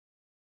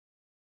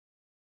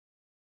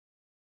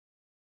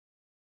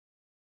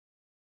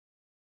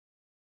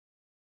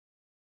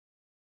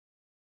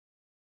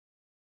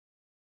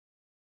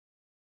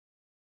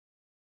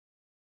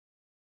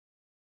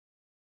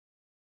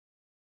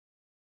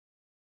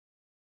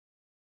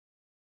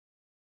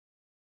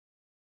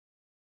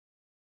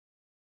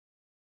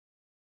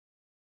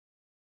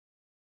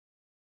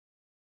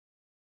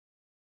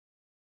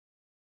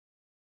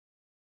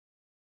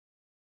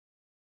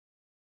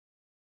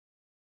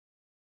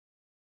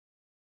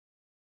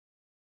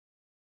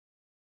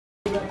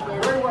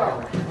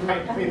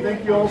Okay,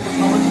 thank you all for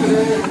coming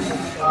today.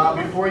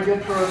 Before I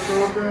get to our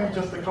program,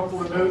 just a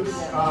couple of notes.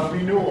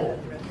 Renewal.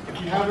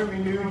 If you haven't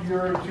renewed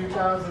your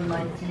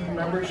 2019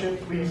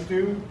 membership, please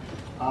do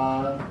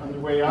on the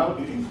way out.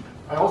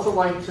 I also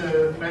like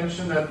to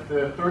mention that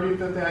the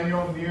 35th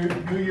annual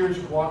New Year's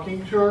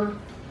walking tour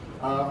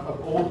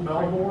of Old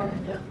Melbourne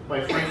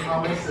by Frank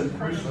Thomas and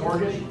Bruce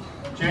Morgan,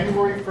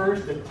 January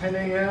 1st at 10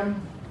 a.m.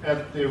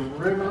 at the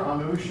river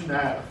on Ocean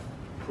Ave,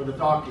 where the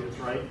dock is,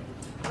 right?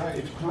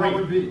 It's great.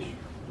 Melbourne Beach.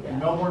 In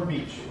Melbourne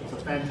Beach. It's a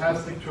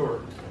fantastic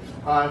tour.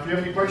 If you have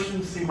any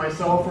questions, see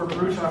myself or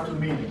Bruce after the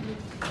meeting.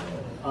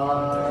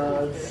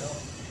 Let's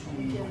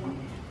see.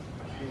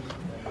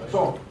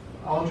 So,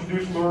 I'll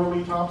introduce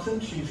Laurilee Thompson.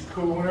 She's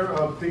co-owner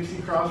of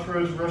Dixie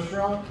Crossroads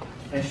Restaurant,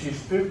 and she's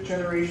 5th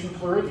generation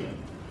Floridian.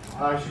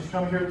 She's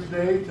come here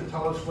today to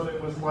tell us what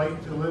it was like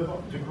to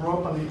grow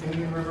up on the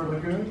Indian River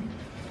Lagoon.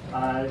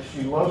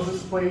 She loves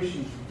this place.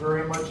 She's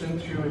very much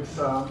into its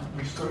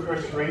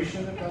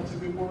restoration, if that's a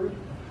good word.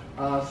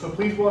 So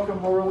please welcome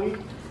Laurilee.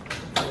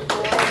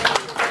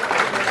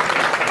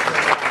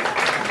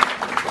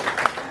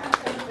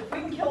 If we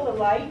can kill the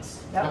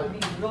lights, that would be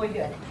really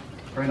good.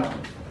 Right on.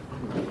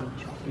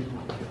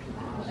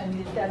 And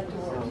use that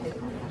door too.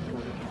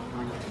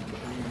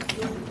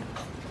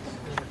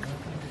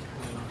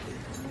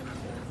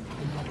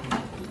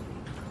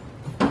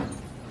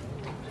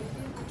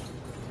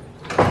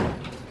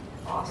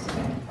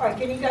 Awesome. All right,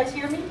 can you guys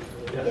hear me?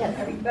 Yes.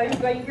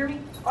 Everybody hear me?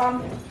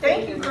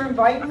 Thank you for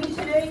inviting me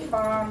today.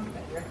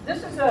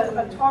 This is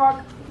a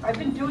talk. I've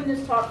been doing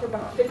this talk for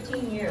about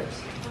 15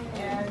 years,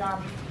 and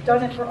I've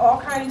done it for all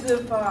kinds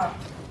of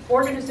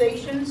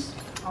organizations.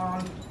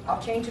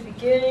 I'll change the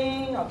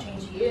beginning, I'll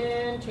change the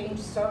end, change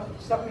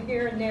something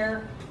here and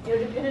there,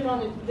 depending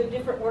on the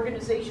different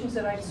organizations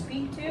that I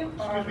speak to.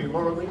 Excuse me,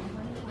 Laurilee.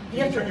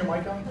 Can you turn your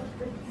mic on?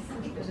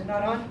 Is it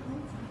not on?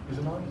 Is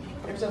it on?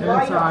 There's a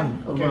light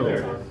on. Okay,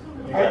 there it is.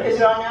 Is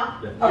it on now?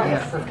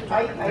 Yeah. Okay.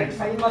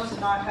 I must have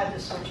not had the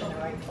switch in the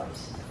right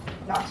place.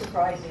 Not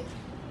surprising.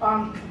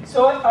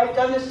 So I've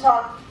done this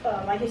talk,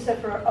 like I said,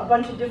 for a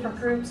bunch of different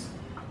groups,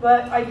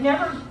 but I've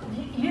never,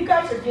 you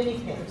guys are guinea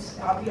pigs,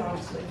 I'll be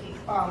honest with you.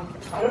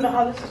 I don't know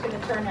how this is going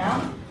to turn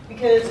out,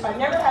 because I've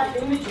never had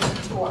images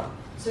before.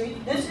 So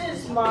this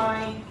is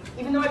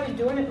even though I've been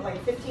doing it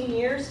like 15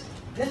 years,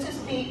 this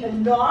is the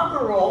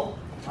inaugural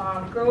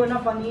growing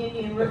up on the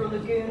Indian River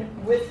Lagoon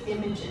with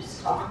images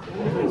talk. So,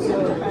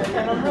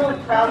 and I'm really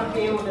proud to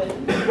be able to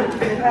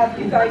have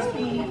you guys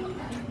be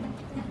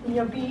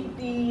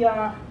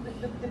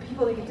the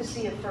people that get to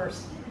see it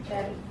first.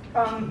 And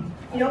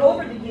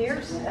over the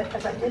years,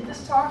 as I did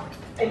this talk,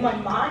 in my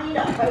mind,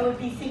 I would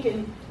be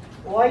thinking,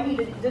 well, I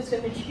need this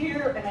image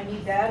here, and I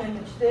need that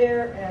image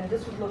there, and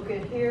this would look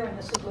good here, and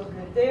this would look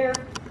good there.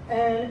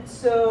 And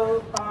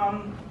so,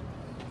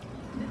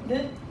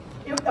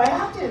 I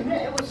have to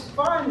admit, it was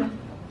fun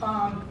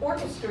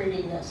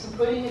orchestrating this and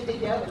putting it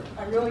together.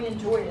 I really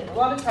enjoyed it. A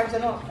lot of times I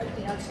don't,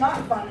 it's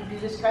not fun to do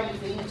this kind of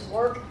thing. It's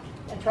work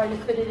and trying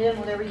to fit it in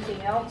with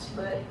everything else,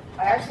 but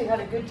I actually had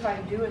a good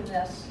time doing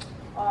this.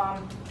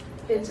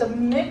 It's a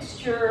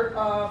mixture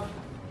of,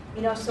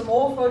 some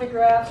old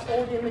photographs,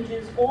 old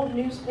images, old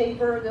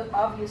newspaper, that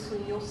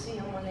obviously you'll see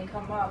them when they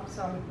come up,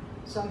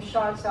 some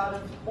shots out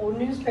of old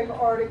newspaper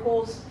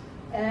articles,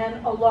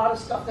 and a lot of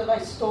stuff that I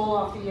stole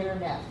off the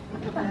internet.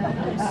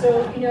 And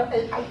so,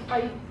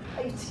 I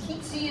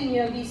keep seeing,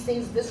 these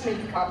things, this may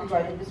be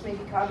copyrighted, this may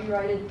be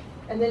copyrighted,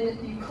 and then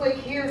you click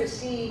here to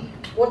see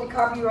what the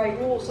copyright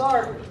rules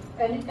are,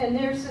 and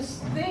there's this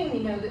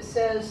thing, that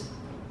says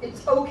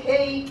it's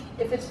okay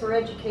if it's for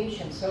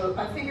education. So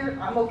I figure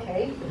I'm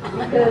okay,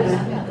 because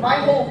my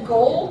whole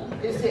goal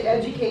is to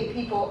educate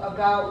people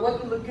about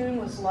what the lagoon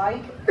was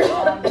like.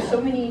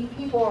 So many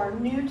people are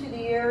new to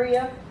the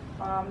area.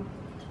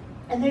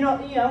 And they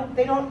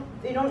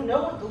don't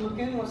know what the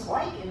lagoon was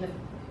like in the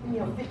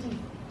 50,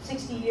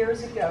 60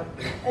 years ago.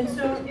 And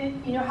so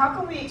how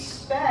can we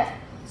expect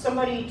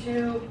somebody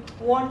to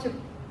want to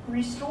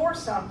restore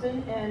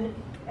something and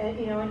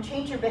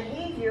change their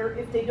behavior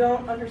if they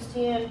don't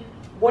understand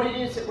what it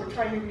is that we're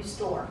trying to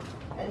restore?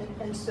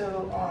 And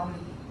so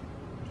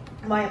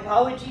my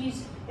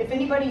apologies. If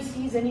anybody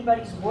sees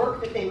anybody's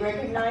work that they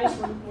recognize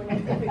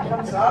if it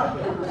comes up,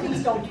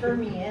 please don't turn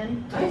me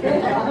in,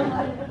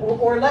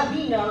 or let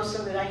me know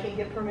so that I can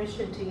get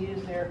permission to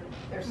use their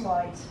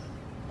slides.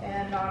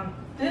 And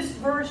this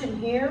version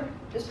here,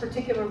 this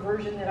particular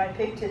version that I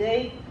picked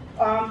today,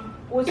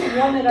 was the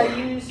one that I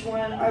used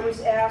when I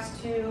was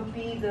asked to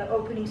be the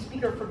opening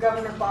speaker for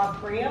Governor Bob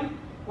Graham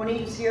when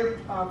he was here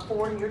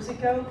 4 years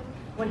ago,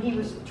 when he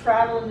was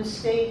traveling the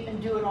state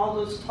and doing all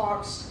those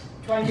talks,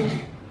 trying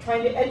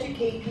to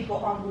educate people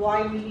on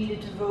why we needed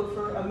to vote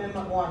for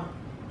Amendment 1.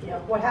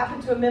 What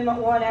happened to Amendment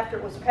 1 after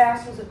it was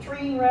passed was a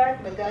train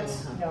wreck, but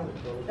that's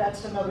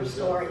another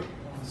story.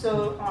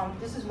 So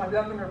this is my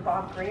Governor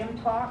Bob Graham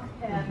talk,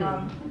 and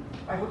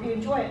I hope you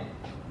enjoy it.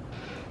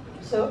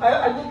 So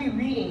I will be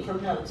reading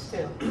from notes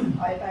too.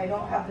 I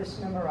don't have this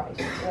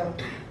memorized, so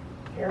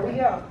here we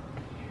go.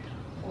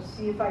 We'll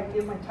see if I can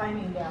get my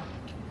timing down.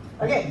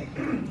 Okay.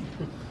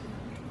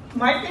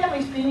 My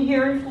family's been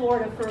here in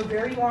Florida for a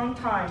very long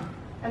time.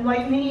 And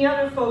like many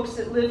other folks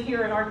that live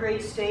here in our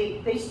great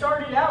state, they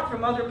started out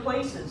from other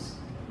places.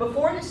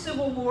 Before the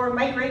Civil War,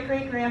 my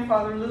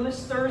great-great-grandfather,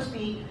 Lewis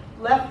Thursby,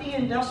 left the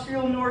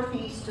industrial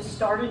Northeast to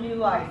start a new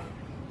life.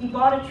 He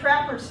bought a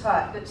trapper's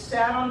hut that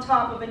sat on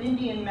top of an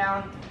Indian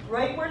mound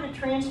right where the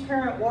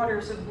transparent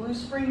waters of Blue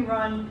Spring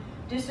Run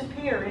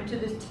disappear into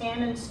the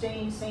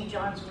tannin-stained St.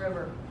 Johns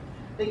River.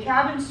 The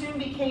cabin soon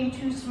became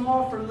too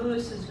small for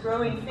Lewis's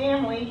growing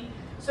family,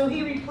 so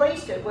he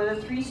replaced it with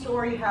a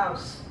 3-story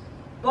house.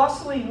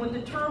 Bustling with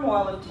the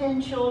turmoil of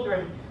 10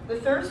 children, the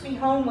Thursby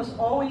home was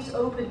always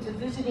open to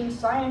visiting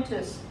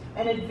scientists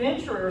and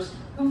adventurers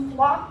who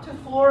flocked to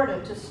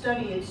Florida to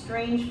study its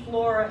strange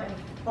flora and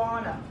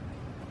fauna.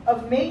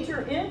 Of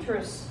major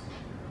interest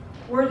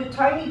were the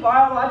tiny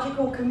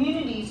biological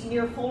communities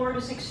near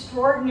Florida's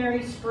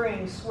extraordinary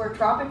springs, where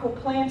tropical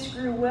plants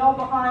grew well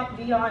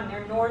beyond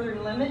their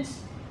northern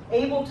limits,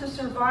 able to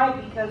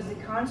survive because the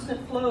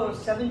constant flow of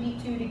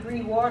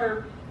 72-degree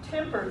water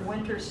tempered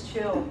winter's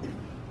chill.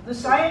 The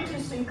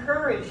scientists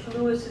encouraged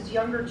Lewis's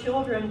younger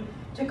children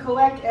to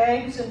collect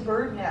eggs and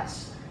bird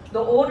nests. The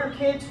older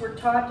kids were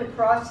taught to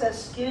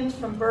process skins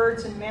from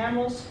birds and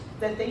mammals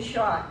that they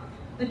shot.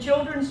 The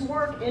children's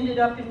work ended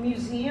up in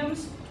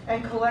museums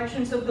and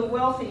collections of the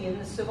wealthy in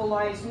the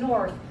civilized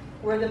North,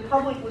 where the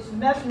public was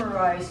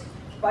mesmerized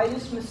by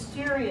this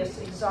mysterious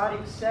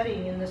exotic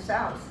setting in the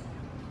South.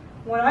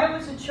 When I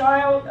was a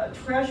child, a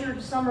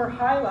treasured summer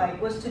highlight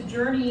was to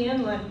journey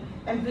inland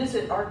and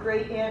visit our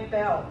great Aunt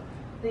Belle.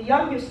 The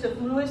youngest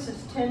of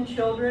Lewis's 10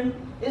 children,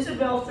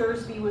 Isabel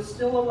Thursby, was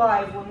still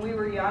alive when we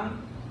were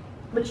young,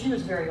 but she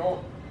was very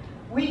old.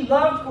 We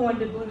loved going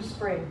to Blue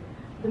Spring.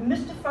 The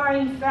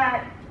mystifying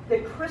fact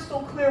that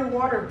crystal clear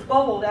water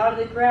bubbled out of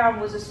the ground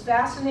was as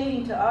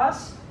fascinating to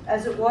us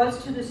as it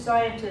was to the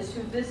scientists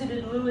who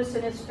visited Lewis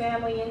and his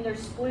family in their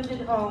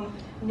splendid home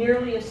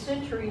nearly a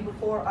century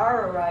before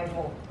our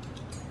arrival.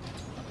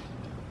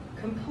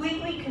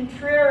 Completely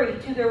contrary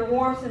to their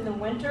warmth in the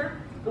winter,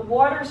 the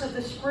waters of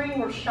the spring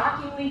were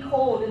shockingly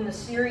cold in the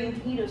searing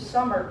heat of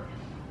summer,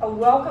 a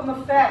welcome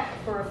effect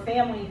for a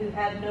family who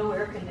had no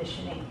air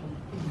conditioning.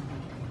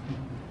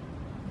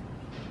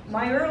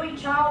 My early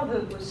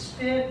childhood was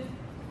spent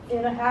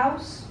in a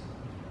house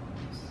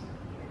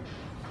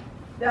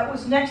that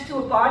was next to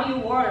a body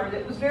of water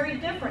that was very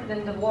different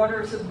than the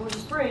waters of Blue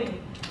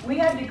Spring. We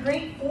had the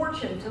great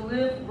fortune to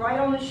live right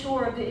on the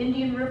shore of the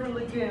Indian River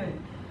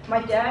Lagoon. My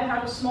dad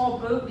had a small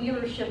boat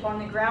dealership on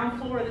the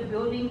ground floor of the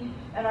building,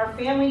 and our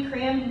family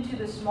crammed into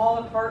the small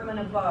apartment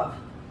above.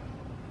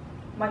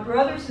 My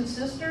brothers and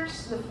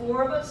sisters, the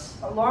 4 of us,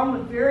 along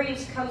with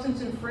various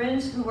cousins and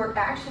friends who were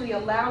actually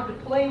allowed to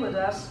play with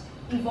us,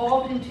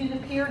 evolved into the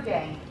pier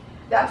gang.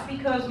 That's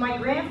because my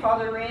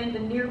grandfather ran the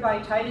nearby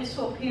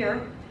Titusville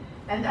Pier,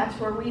 and that's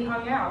where we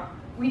hung out.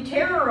 We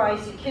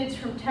terrorized the kids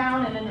from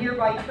town in a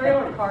nearby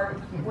trailer park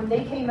when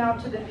they came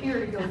out to the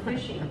pier to go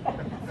fishing.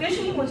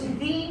 Fishing was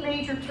the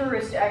major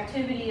tourist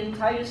activity in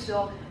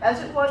Titusville,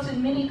 as it was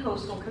in many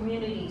coastal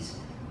communities.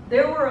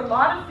 There were a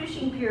lot of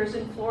fishing piers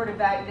in Florida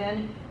back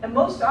then, and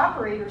most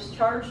operators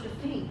charged a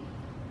fee.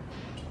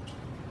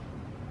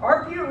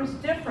 Our pier was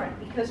different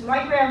because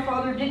my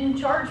grandfather didn't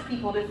charge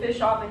people to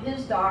fish off of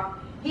his dock.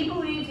 He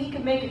believed he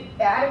could make an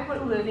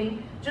adequate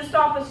living just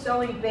off of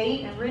selling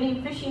bait and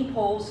renting fishing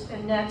poles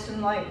and nets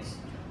and lights.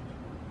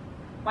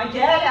 My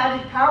dad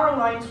added power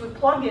lines with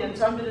plug-ins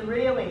under the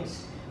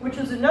railings, which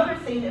was another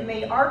thing that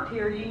made our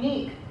pier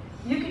unique.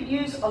 You could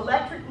use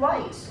electric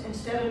lights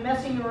instead of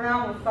messing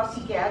around with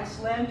fussy gas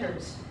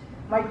lanterns.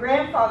 My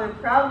grandfather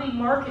proudly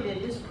marketed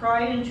his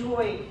pride and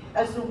joy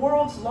as the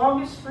world's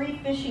longest free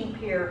fishing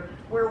pier,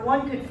 where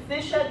one could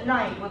fish at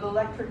night with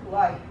electric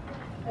light.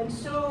 And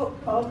so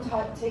I'll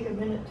take a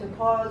minute to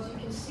pause. You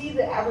can see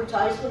the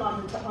advertisement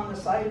on the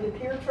side of the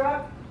pier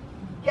truck.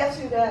 Guess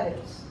who that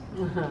is?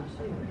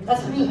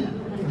 That's me.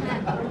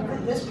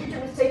 This picture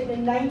was taken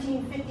in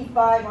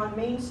 1955 on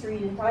Main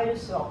Street in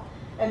Titusville.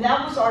 And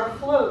that was our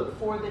float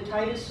for the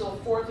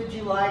Titusville 4th of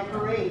July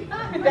parade.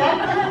 Back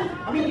then,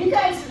 I mean, you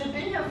guys that have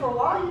been here for a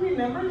while, you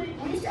remember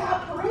that we used to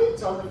have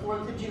parades on the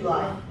 4th of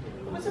July.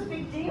 It was a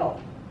big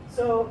deal.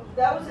 So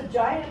that was a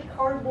giant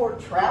cardboard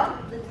trout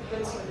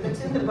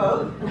that's in the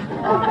boat.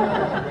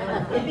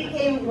 It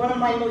became one of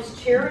my most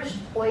cherished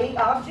play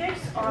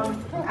objects.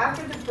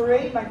 After the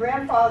parade, my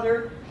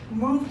grandfather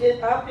moved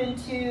it up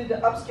into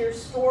the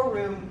upstairs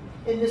storeroom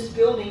in this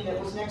building that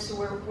was next to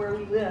where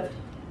we lived.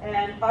 And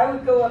I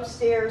would go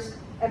upstairs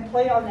and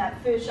play on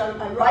that fish.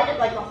 I'd ride it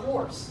like a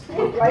horse.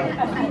 I'd ride it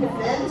behind the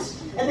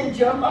fence and then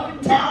jump up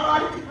and down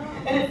on it.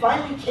 And it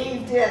finally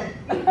caved in.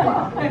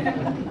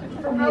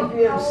 From the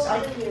abuse. How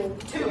old are you?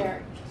 2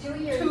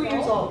 years 2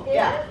 years old.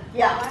 Yeah.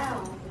 Yeah.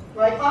 Wow.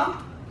 Right,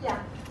 Mom? Yeah.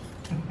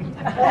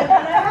 And I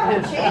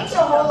haven't changed a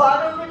whole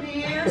lot over the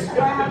years.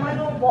 I have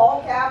my little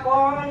ball cap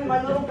on and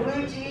my little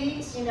blue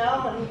jeans, you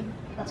know, and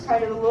that's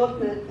kind of the look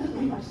that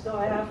I still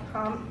have.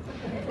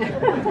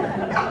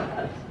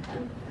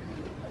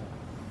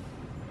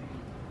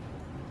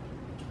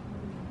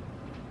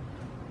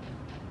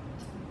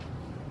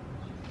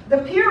 The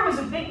pier was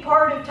a big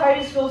part of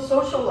Titusville's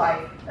social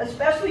life,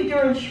 especially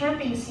during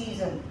shrimping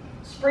season.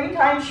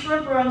 Springtime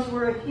shrimp runs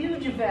were a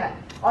huge event.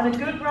 On a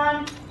good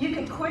run, you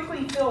could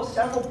quickly fill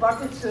several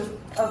buckets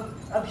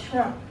of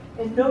shrimp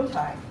in no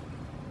time.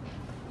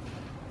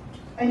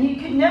 And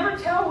you could never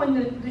tell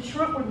when the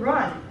shrimp would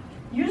run.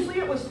 Usually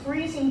it was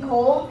freezing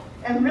cold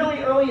and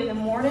really early in the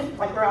morning,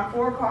 like around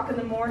 4 o'clock in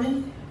the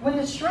morning. When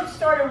the shrimp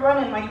started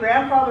running, my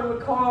grandfather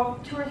would call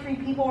 2 or 3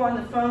 people on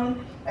the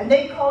phone, and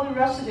they'd call the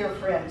rest of their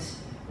friends.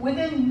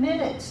 Within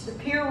minutes, the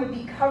pier would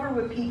be covered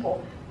with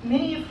people,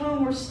 many of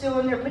whom were still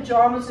in their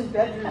pajamas and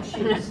bedroom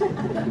shoes.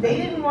 They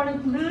didn't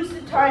want to lose the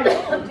time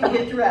to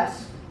get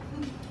dressed.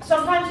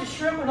 Sometimes the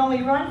shrimp would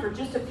only run for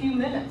just a few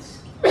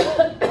minutes.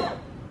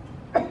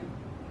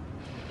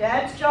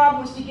 Dad's job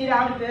was to get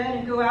out of bed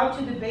and go out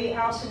to the bait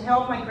house and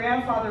help my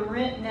grandfather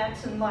rent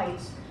nets and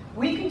lights.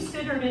 We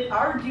considered it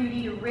our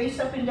duty to race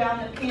up and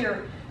down the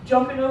pier,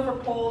 jumping over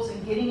poles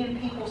and getting in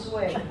people's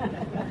way.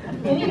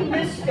 Any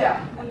misstep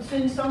would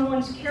send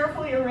someone's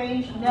carefully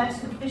arranged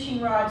nets and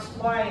fishing rods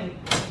flying.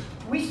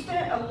 We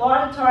spent a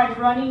lot of time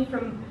running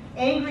from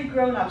angry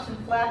grown-ups in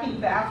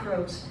flapping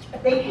bathrobes.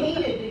 They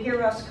hated to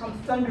hear us come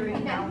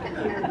thundering down the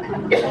pier.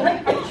 And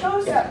I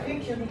chose that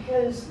picture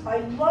because I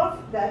love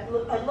that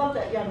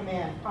young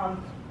man.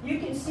 You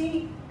can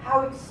see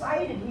how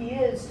excited he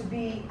is to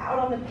be out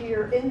on the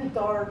pier in the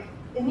dark,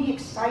 in the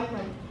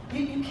excitement.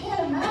 You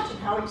can't imagine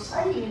how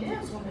exciting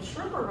it is when the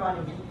shrimp are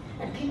running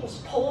and people's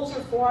poles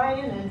are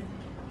flying, and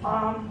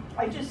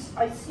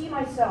I see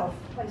myself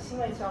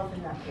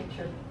in that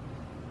picture.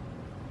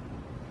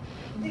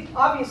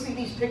 Obviously,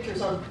 these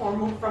pictures are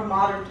from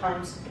modern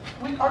times.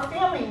 Our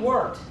family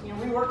worked.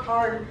 We worked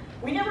hard.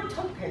 We never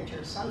took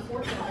pictures,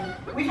 unfortunately.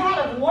 We've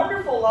had a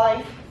wonderful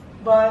life,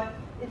 but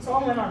it's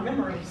all in our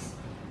memories.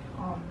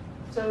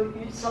 So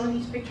some of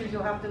these pictures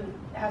you'll have to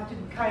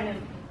kind of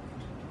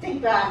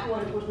think back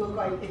what it would look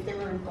like if they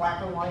were in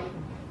black and white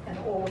and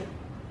old.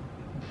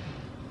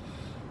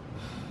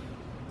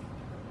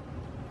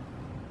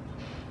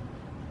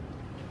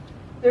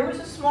 There was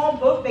a small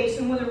boat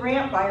basin with a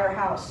ramp by our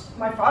house.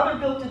 My father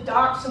built a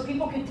dock so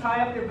people could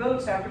tie up their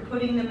boats after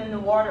putting them in the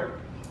water.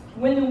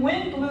 When the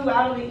wind blew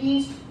out of the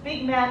east,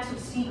 big mats of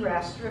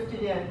seagrass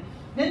drifted in.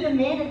 Then the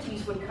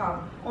manatees would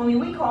come, only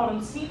we called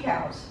them sea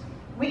cows.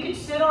 We could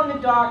sit on the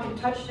dock and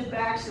touch the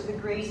backs of the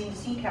grazing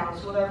sea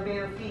cows with our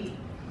bare feet.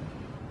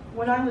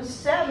 When I was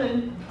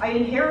 7, I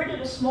inherited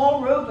a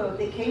small rowboat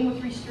that came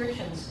with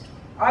restrictions.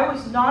 I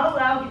was not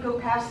allowed to go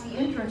past the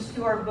entrance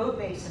to our boat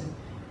basin.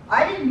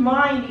 I didn't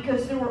mind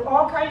because there were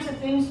all kinds of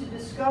things to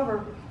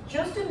discover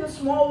just in the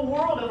small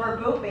world of our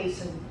boat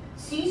basin.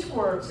 Sea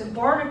squirts and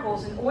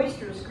barnacles and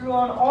oysters grew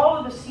on all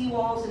of the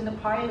seawalls and the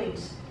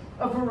pilings.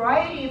 A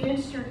variety of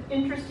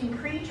interesting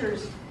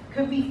creatures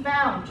could be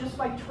found just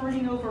by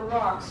turning over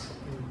rocks.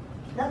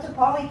 That's a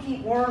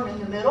polychaete worm in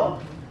the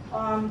middle.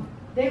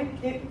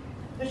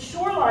 The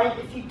shoreline,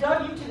 if you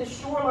dug into the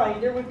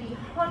shoreline, there would be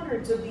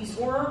hundreds of these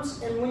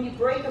worms, and when you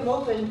break them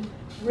open,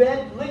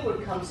 red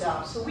liquid comes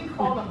out. So we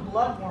call them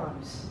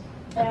bloodworms.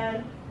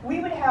 And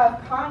we would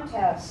have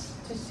contests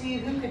to see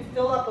who could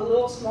fill up a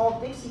little small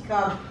Dixie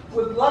cup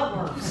with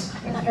bloodworms.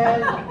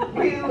 And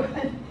we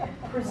would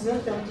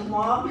present them to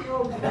Mom.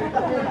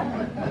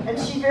 And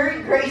she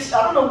very graced,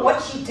 I don't know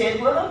what she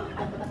did with them,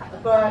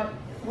 but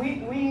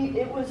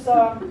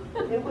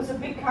it was a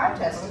big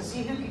contest to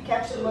see who could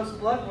catch the most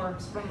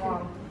bloodworms from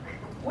Mom.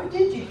 What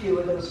did you do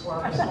with those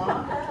worms,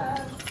 Mom?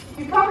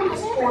 You probably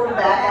just poured them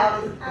back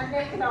out. I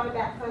never thought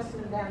about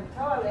flushing them down the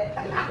toilet.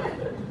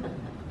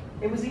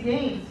 It was a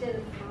game. Instead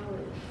of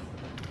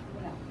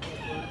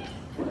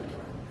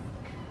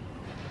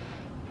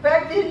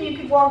Back then, you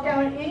could walk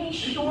down any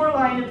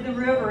shoreline of the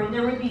river, and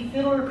there would be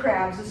fiddler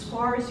crabs as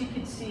far as you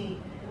could see.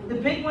 The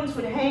big ones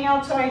would hang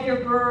outside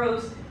their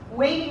burrows,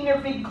 waving their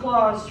big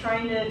claws,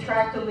 trying to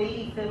attract a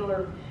lady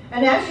fiddler.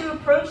 And as you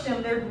approached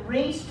them, they'd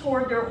race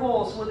toward their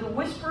holes with a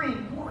whispery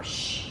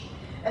whoosh.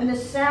 And the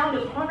sound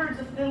of hundreds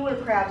of fiddler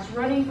crabs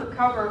running for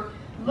cover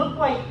looked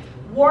like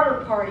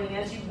water parting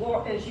as you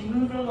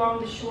moved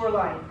along the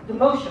shoreline. The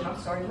motion of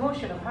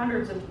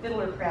hundreds of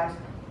fiddler crabs.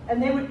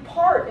 And they would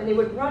part, and they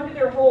would run to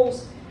their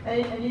holes,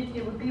 and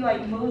it would be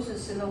like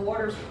Moses in the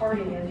waters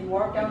parting as you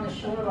walked down the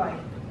shoreline.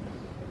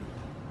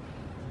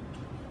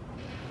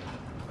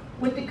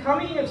 With the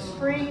coming of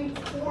spring,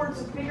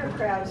 hordes of bigger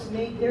crabs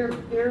made their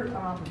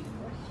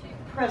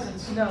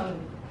presence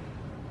known.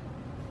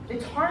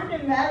 It's hard to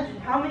imagine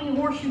how many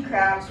horseshoe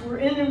crabs were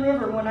in the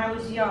river when I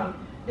was young.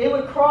 They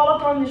would crawl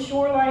up on the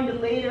shoreline to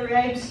lay their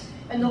eggs,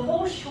 and the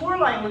whole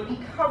shoreline would be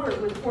covered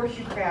with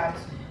horseshoe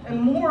crabs,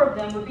 and more of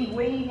them would be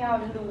wading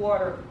out in the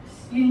water.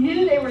 You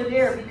knew they were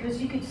there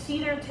because you could see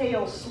their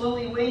tails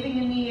slowly waving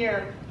in the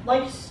air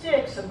like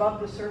sticks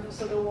above the surface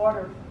of the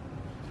water.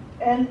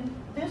 And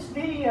this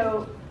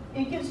video,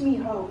 it gives me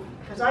hope,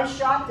 because I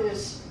shot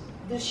this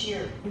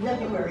year,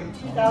 February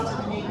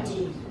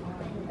 2018,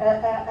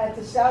 at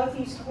the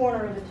southeast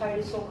corner of the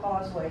Titusville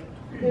Causeway.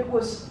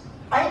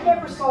 I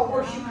never saw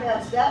horseshoe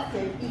crabs that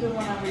big, even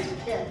when I was a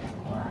kid.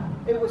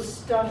 It was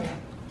stunning.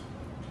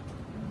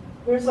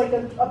 There's like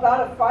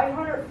about a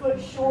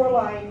 500-foot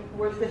shoreline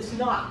where it's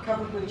not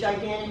covered with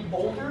gigantic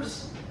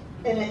boulders,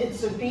 and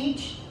it's a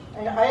beach.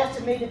 And I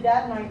estimated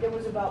that night there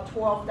was about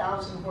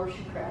 12,000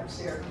 horseshoe crabs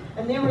there.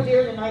 And they were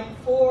there the night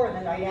before and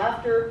the night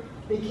after.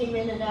 They came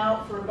in and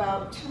out for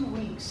about 2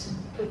 weeks,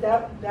 but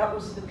that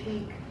was the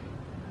peak.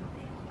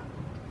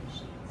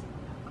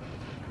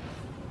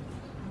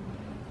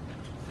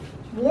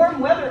 Warm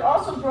weather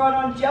also brought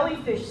on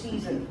jellyfish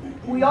season.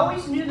 We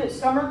always knew that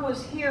summer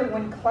was here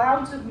when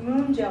clouds of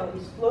moon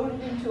jellies floated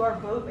into our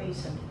boat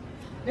basin.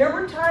 There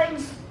were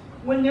times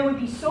when there would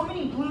be so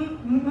many blue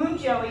moon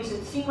jellies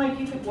it seemed like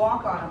you could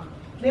walk on them.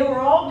 They were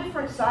all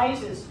different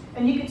sizes,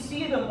 and you could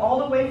see them all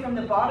the way from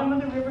the bottom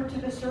of the river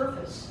to the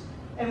surface.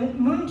 And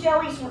moon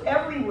jellies were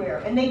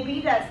everywhere, and they'd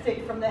be that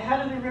thick from the head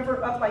of the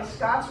river up by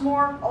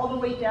Scottsmore all the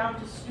way down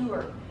to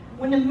Stewart.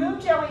 When the moon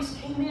jellies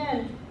came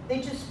in, they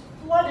just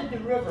flooded the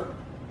river.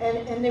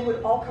 And they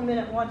would all come in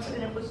at once,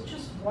 and it was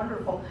just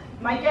wonderful.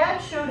 My dad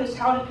showed us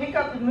how to pick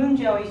up the moon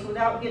jellies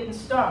without getting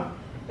stung.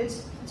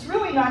 It's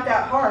really not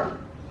that hard.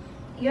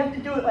 You have to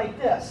do it like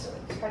this. So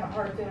it's kind of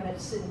hard doing it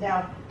sitting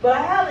down. But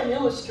I have an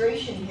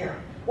illustration here.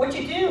 What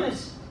you do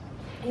is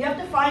you have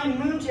to find a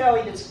moon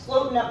jelly that's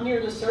floating up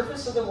near the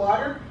surface of the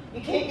water. You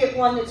can't get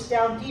one that's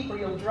down deep or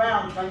you'll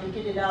drown trying to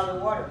get it out of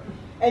the water.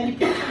 And you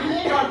put your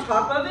hand on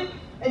top of it,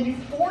 and you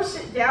force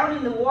it down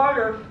in the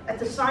water at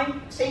the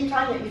same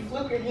time that you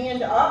flip your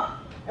hand up.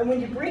 And when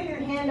you bring your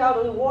hand out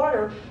of the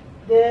water,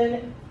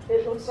 then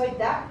it looks like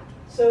that.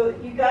 So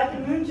you got the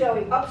moon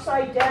jelly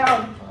upside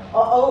down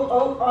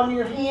on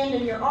your hand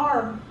and your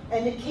arm,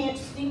 and it can't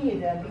sting you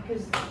then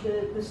because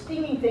the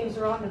stinging things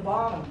are on the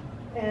bottom,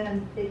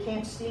 and it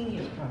can't sting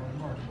you.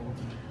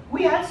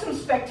 We had some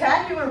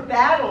spectacular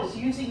battles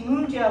using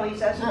moon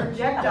jellies as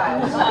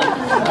projectiles.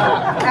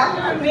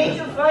 After a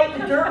major fight,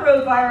 the dirt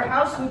road by our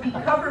house would be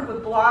covered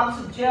with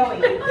blobs of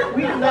jelly.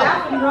 We'd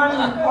laugh and run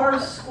when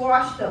cars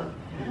squashed them.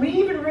 We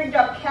even rigged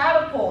up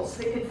catapults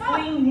that could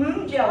fling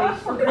moon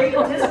jellies for great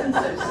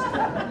distances,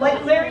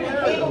 like Larry the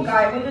Cable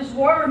Guy with his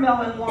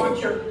watermelon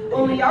launcher,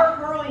 only our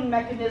hurling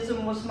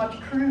mechanism was much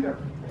cruder.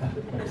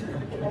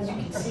 As you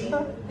can see,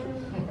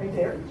 right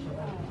there.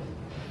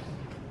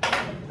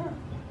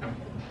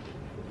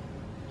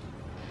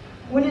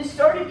 When it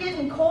started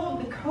getting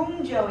cold, the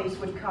cone jellies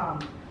would come.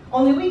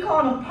 Only we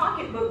called them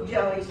pocketbook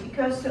jellies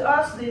because to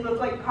us they look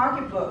like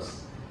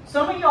pocketbooks.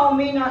 Some of y'all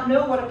may not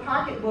know what a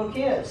pocketbook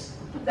is.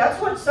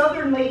 That's what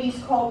Southern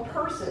ladies called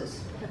purses.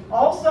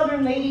 All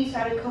Southern ladies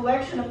had a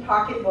collection of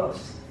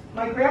pocketbooks.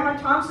 My grandma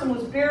Thompson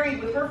was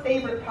buried with her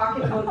favorite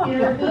pocketbook in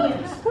her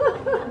hands.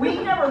 We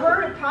never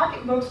heard of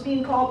pocketbooks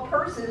being called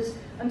purses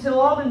until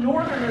all the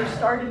Northerners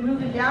started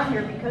moving down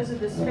here because of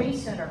the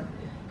Space Center.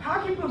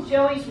 Pocketbook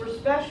jellies were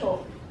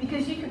special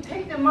because you could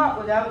pick them up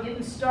without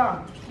getting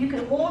stung. You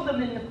could hold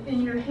them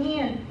in your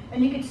hand,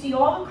 and you could see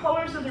all the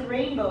colors of the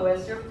rainbow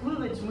as their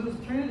fluids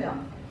moved through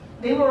them.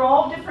 They were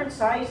all different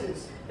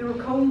sizes. There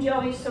were cone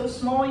jellies so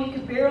small you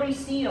could barely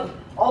see them,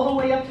 all the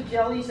way up to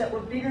jellies that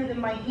were bigger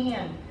than my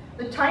hand.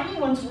 The tiny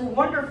ones were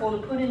wonderful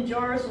to put in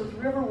jars with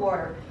river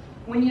water.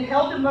 When you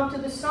held them up to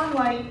the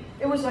sunlight,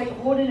 it was like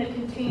holding a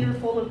container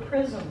full of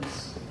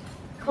prisms.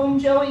 Cone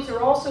jellies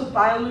are also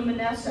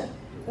bioluminescent.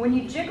 When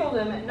you jiggle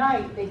them at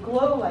night, they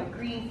glow like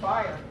green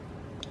fire.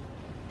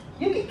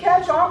 You could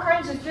catch all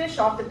kinds of fish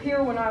off the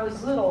pier when I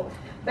was little.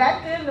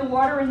 Back then, the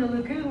water in the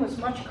lagoon was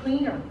much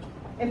cleaner.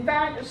 In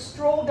fact, a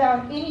stroll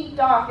down any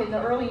dock in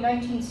the early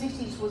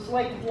 1960s was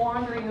like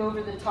wandering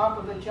over the top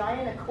of a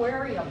giant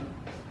aquarium.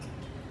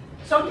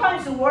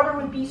 Sometimes the water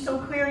would be so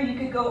clear you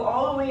could go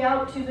all the way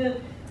out to the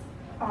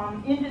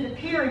into the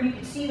pier and you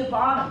could see the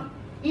bottom.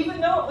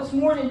 Even though it was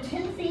more than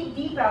 10 feet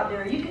deep out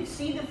there, you could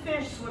see the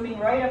fish swimming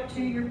right up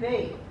to your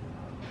bait.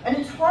 And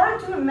it's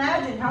hard to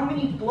imagine how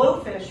many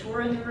blowfish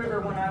were in the river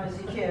when I was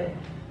a kid.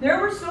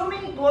 There were so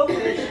many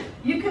blowfish,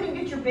 you couldn't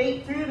get your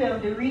bait through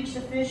them to reach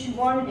the fish you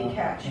wanted to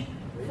catch.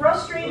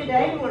 Frustrated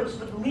anglers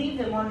would leave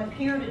them on the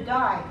pier to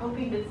die,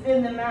 hoping to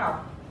thin them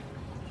out.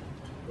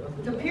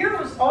 The pier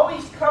was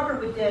always covered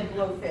with dead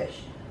blowfish.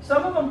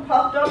 Some of them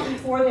puffed up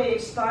before they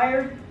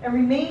expired and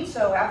remained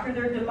so after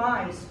their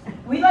demise.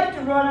 We liked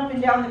to run up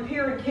and down the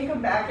pier and kick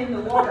them back in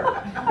the water.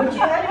 But you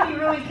had to be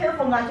really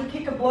careful not to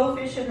kick a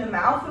blowfish in the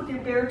mouth with your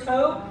bare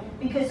toe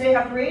because they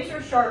have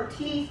razor-sharp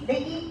teeth.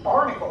 They eat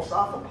barnacles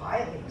off of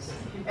pilings.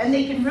 And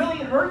they can really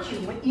hurt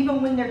you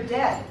even when they're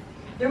dead.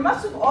 There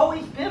must have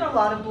always been a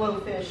lot of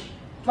blowfish.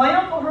 My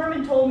Uncle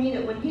Herman told me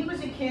that when he was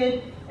a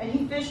kid and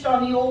he fished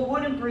on the old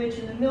wooden bridge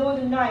in the middle of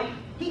the night,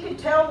 he could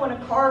tell when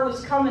a car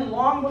was coming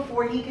long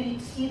before he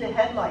could see the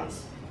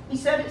headlights. He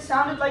said it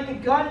sounded like a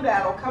gun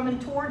battle coming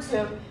towards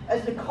him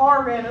as the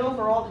car ran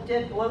over all the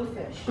dead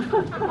blowfish.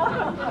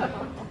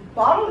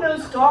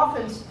 Bottlenose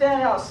dolphins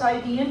fed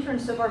outside the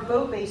entrance of our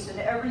boat basin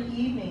every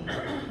evening.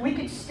 We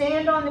could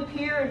stand on the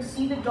pier and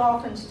see the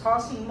dolphins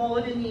tossing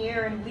mullet in the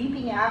air and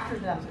leaping after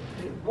them.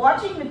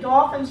 Watching the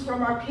dolphins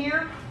from our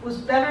pier was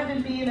better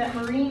than being at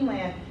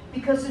Marineland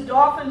because the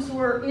dolphins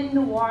were in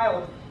the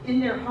wild,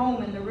 in their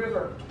home in the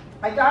river.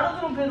 I got a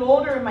little bit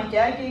older and my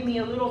dad gave me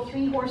a little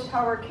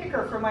 3-horsepower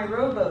kicker for my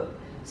rowboat.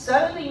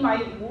 Suddenly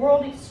my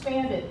world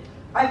expanded.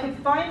 I could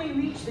finally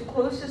reach the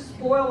closest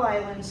spoil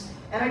islands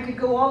and I could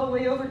go all the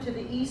way over to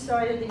the east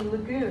side of the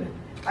lagoon.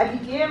 I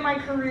began my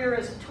career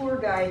as a tour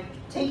guide,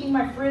 taking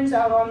my friends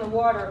out on the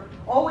water,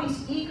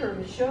 always eager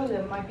to show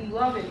them my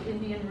beloved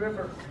Indian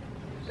River.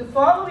 The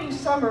following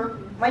summer,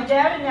 my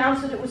dad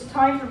announced that it was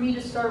time for me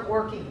to start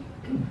working.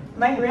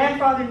 My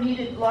grandfather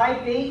needed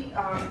live bait,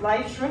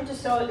 live shrimp to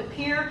sell at the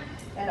pier,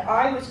 and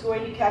I was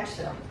going to catch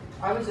them.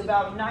 I was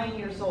about 9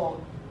 years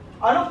old.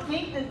 I don't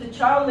think that the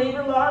child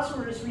labor laws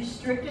were as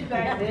restricted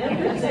back then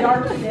as they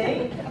are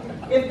today.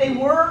 If they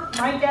were,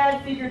 my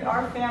dad figured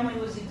our family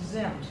was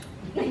exempt.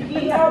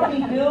 He helped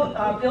me build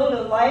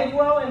a live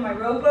well in my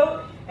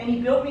rowboat, and he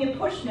built me a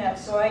push net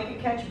so I could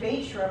catch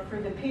bait shrimp for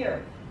the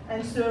pier.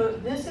 And so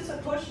this is a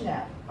push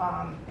net,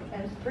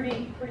 and it's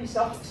pretty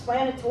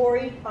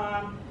self-explanatory.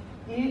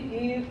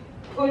 You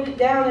put it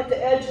down at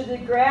the edge of the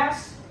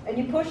grass, and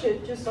you push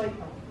it just like,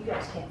 oh, you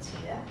guys can't see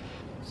that.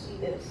 See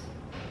this?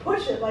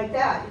 Push it like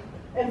that.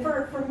 And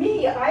for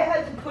me, I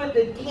had to put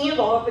the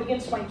handle up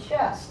against my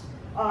chest.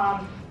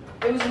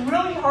 It was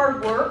really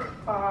hard work,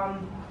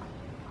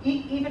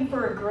 even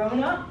for a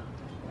grown-up.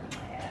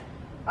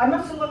 I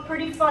must have looked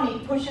pretty funny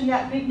pushing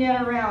that big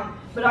net around,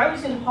 but I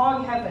was in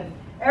hog heaven.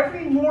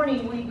 Every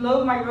morning we'd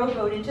load my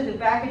rowboat into the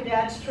back of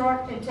Dad's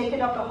truck and take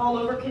it up the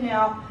Haulover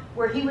Canal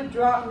where he would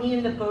drop me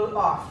and the boat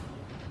off.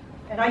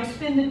 And I'd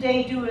spend the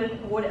day doing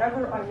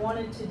whatever I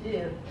wanted to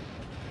do.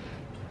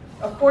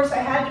 Of course, I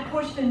had to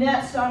push the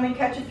net some and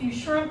catch a few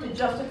shrimp to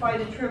justify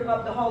the trip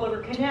up the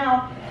Haulover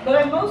Canal, but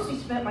I mostly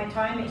spent my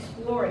time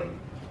exploring.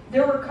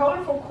 There were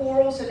colorful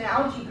corals and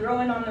algae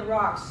growing on the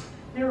rocks.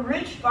 Their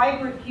rich,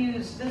 vibrant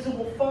hues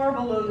visible far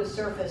below the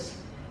surface.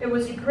 It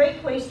was a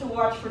great place to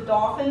watch for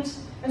dolphins,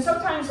 and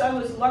sometimes I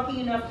was lucky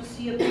enough to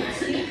see a big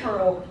sea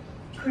turtle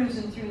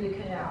cruising through the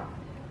canal.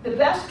 The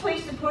best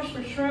place to push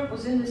for shrimp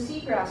was in the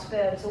seagrass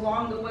beds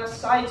along the west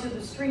sides of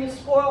the string of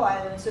spoil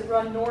islands that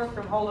run north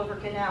from Haulover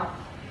Canal.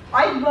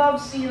 I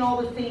loved seeing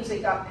all the things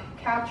that got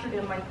captured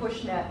in my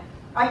push net.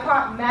 I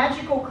caught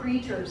magical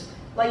creatures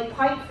like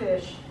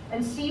pipefish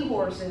and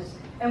seahorses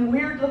and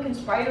weird-looking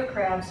spider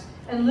crabs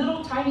and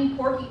little tiny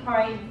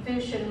porcupine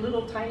fish and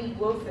little tiny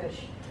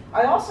glowfish.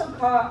 I also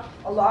caught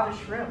a lot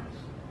of shrimp.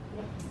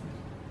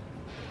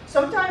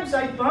 Sometimes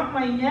I bumped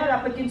my net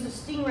up against a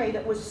stingray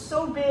that was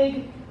so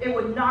big it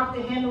would knock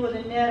the handle of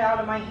the net out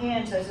of my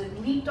hands as it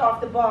leaped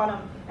off the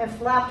bottom and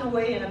flapped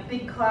away in a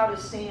big cloud of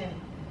sand.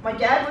 My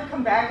dad would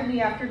come back in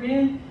the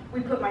afternoon,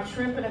 we'd put my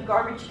shrimp in a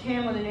garbage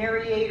can with an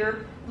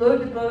aerator,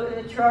 load the boat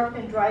in the truck,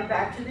 and drive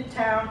back to the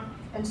town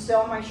and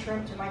sell my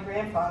shrimp to my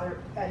grandfather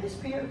at his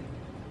pier.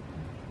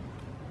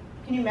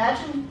 Can you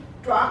imagine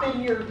dropping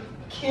your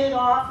kid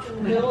off in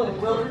the middle of the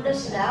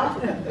wilderness now?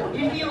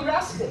 You'd be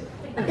arrested.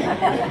 And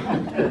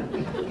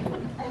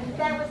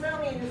that was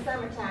only in the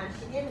summertime.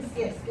 She didn't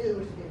skip school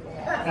to do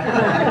that.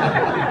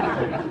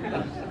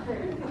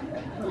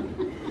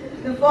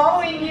 The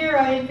following year,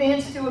 I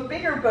advanced to a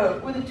bigger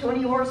boat with a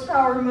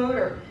 20-horsepower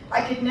motor.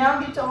 I could now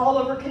get to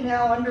Haulover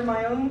Canal under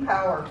my own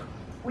power.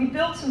 We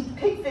built some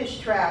pigfish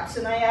traps,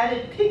 and I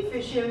added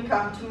pigfish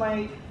income to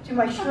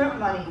my shrimp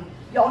money.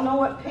 Y'all know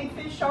what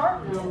pigfish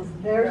are? Yes.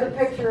 There's a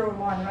picture of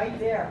one right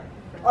there.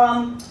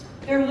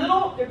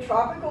 They're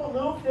tropical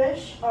little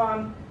fish.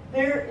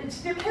 They're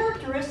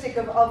characteristic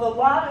of a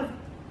lot of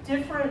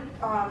different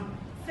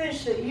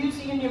fish that use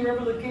the Indian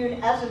River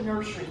Lagoon as a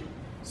nursery.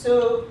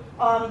 So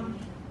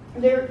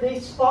their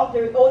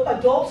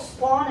adults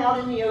spawn out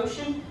in the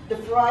ocean, the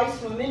fry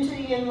swim into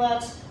the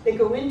inlets, they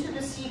go into the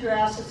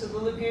seagrasses of the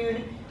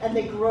lagoon, and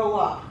they grow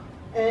up.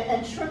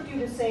 And shrimp do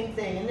the same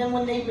thing. And then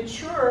when they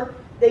mature,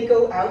 they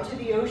go out to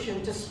the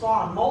ocean to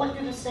spawn. Mullet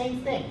do the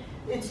same thing.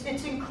 It's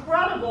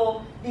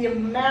incredible the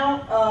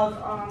amount of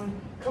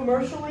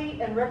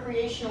commercially and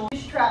recreational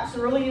fish traps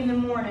early in the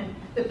morning.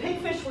 The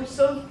pigfish were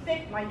so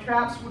thick my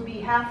traps would be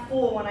half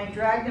full when I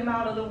dragged them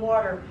out of the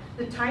water,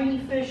 the tiny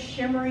fish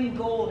shimmering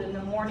gold in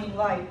the morning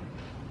light.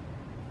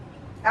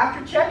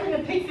 After checking the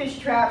pigfish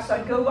traps,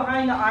 I'd go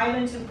behind the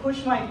islands and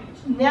push my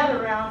net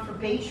around for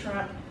bait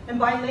shrimp, and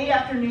by late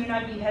afternoon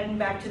I'd be heading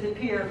back to the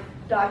pier,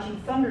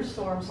 dodging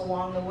thunderstorms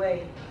along the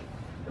way.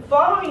 The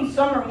following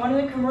summer, one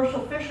of the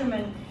commercial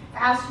fishermen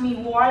asked me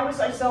why was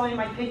I selling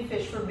my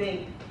pigfish for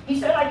bait. He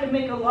said I could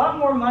make a lot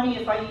more money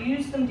if I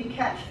used them to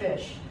catch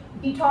fish.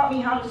 He taught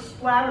me how to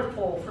splatter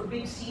pole for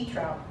big sea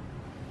trout.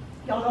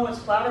 Y'all know what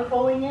splatter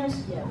poling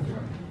is? Yeah.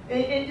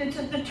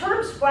 The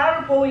term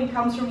splatter poling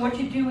comes from what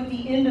you do with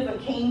the end of a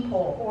cane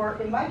pole, or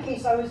in my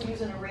case I was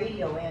using a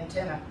radio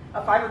antenna,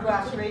 a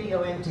fiberglass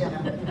radio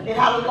antenna. It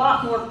had a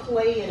lot more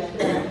play in it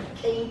than a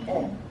cane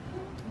pole.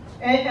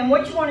 And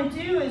what you want to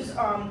do is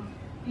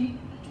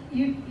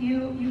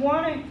you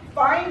want to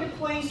find the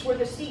place where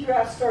the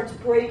seagrass starts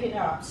breaking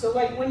up. So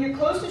like when you're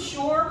close to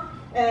shore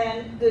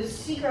and the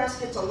seagrass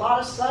gets a lot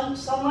of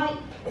sunlight,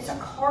 it's a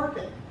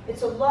carpet.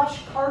 It's a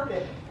lush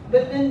carpet.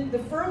 But then the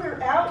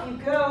further out you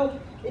go,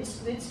 it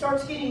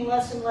starts getting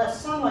less and less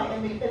sunlight,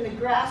 and the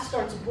grass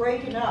starts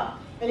breaking up.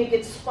 and it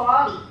gets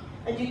spotty,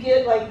 and you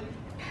get like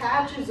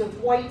patches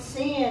of white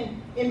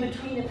sand in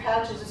between the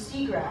patches of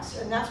seagrass,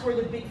 and that's where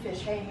the big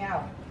fish hang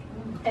out.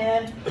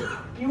 And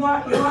you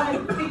want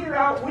to figure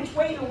out which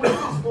way the wind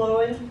is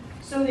blowing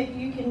so that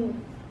you can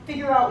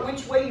figure out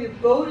which way your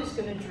boat is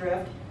going to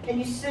drift. And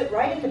you sit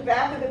right in the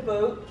back of the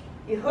boat,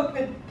 you hook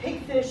the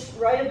pigfish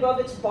right above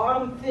its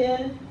bottom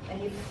fin,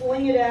 and you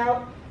fling it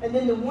out, and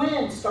then the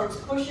wind starts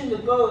pushing the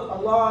boat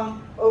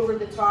along over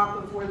the top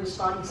of where the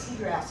spotty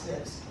seagrass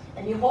is.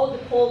 And you hold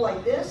the pole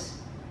like this,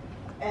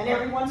 and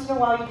every once in a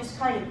while you just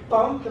kind of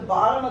bump the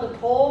bottom of the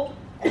pole,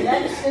 and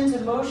that sends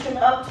a motion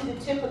up to the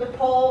tip of the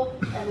pole,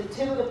 and the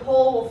tip of the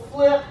pole will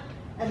flip,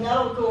 and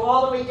that'll go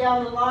all the way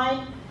down the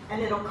line,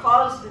 and it'll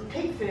cause the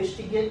pigfish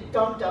to get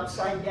dumped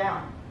upside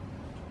down.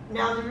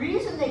 Now the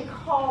reason they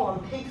call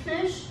them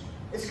pigfish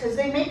is because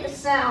they make a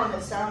sound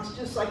that sounds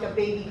just like a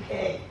baby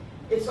pig.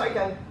 It's like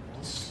a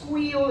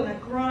squeal and a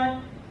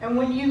grunt, and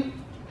when you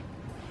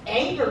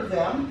anger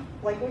them,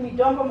 like when you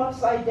dump them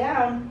upside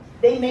down,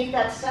 they make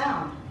that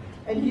sound.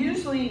 And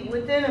usually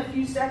within a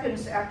few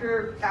seconds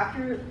after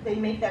they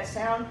make that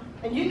sound,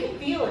 and you can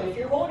feel it, if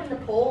you're holding the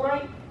pole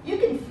right, you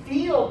can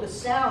feel the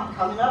sound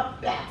coming up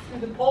back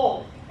through the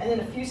pole, and then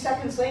a few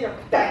seconds later,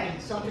 bang,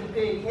 something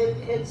big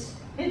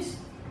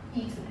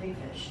eats the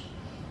pigfish.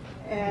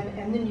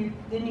 And then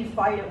you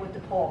fight it with the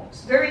pole.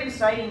 It's a very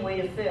exciting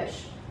way to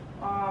fish.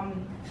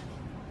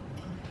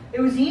 It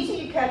was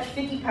easy to catch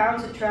 50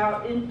 pounds of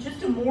trout in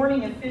just a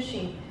morning of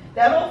fishing.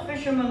 That old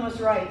fisherman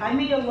was right. I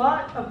made a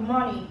lot of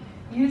money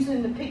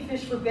using the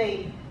pigfish for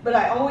bait, but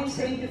I always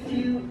saved a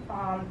few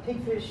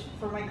pigfish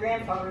for my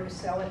grandfather to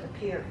sell at the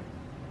pier.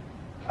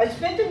 I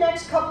spent the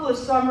next couple of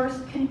summers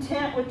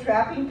content with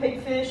trapping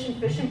pigfish and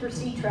fishing for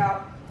sea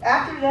trout.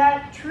 After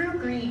that, true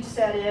greed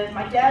set in.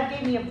 My dad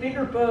gave me a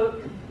bigger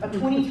boat, a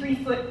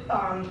 23-foot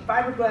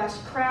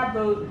fiberglass crab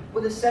boat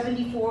with a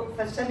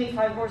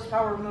 75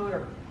 horsepower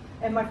motor.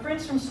 And my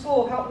friends from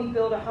school helped me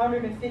build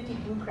 150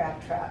 blue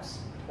crab traps.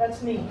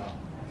 That's me,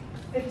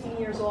 15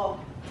 years old.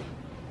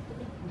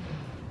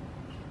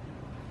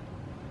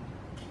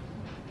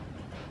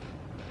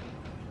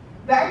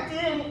 Back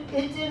then,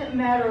 it didn't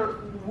matter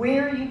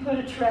where you put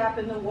a trap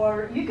in the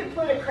water. You could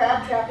put a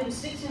crab trap in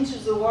 6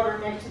 inches of water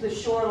next to the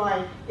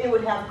shoreline. It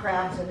would have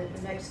crabs in it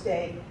the next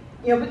day.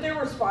 You know, but there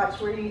were spots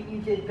where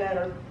you did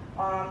better.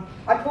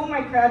 I pulled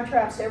my crab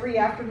traps every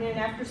afternoon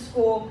after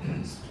school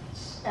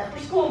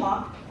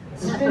mom,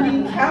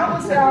 spending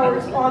countless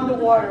hours on the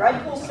water.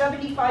 I'd pull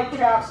 75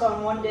 traps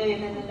on one day,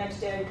 and then the next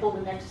day I'd pull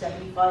the next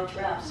 75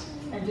 traps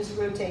and just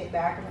rotate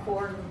back and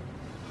forth.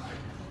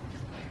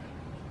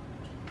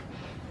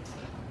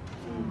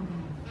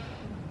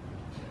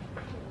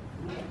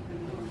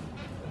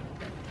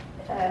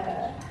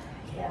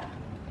 Yeah,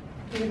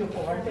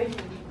 beautiful, aren't they?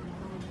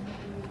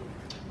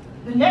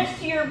 The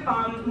next year,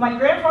 my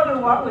grandfather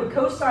would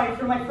co-sign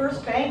for my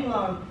first bank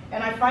loan,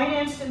 and I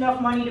financed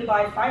enough money to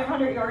buy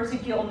 500 yards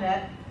of gill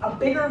net, a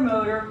bigger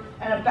motor,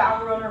 and a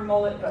bow runner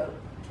mullet boat.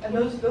 And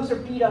those are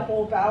beat up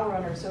old bow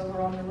runners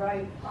over on the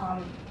right.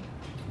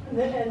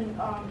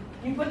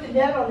 You put the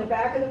net on the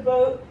back of the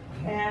boat,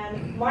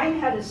 and mine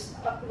had a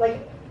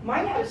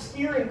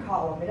steering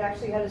column. It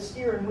actually had a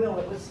steering wheel.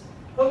 It was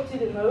hooked to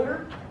the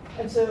motor.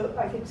 And so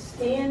I could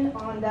stand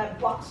on that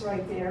box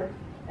right there,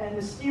 and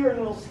the steering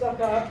wheel stuck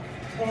up,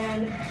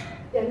 and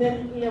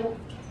then, you know,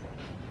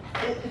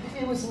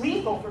 it was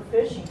lethal for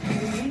fishing.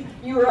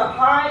 You were up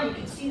high, you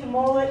could see the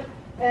mullet,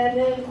 and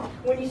then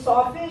when you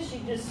saw a fish,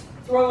 you just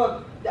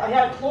I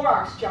had a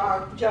Clorox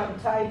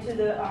jug tied to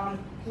the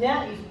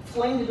net. You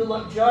fling the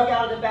jug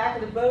out of the back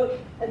of the boat,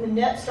 and the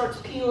net starts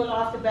peeling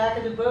off the back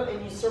of the boat,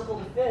 and you circle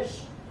the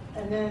fish.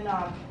 And then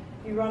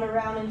you run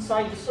around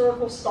inside the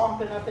circle,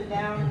 stomping up and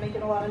down and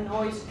making a lot of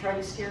noise to try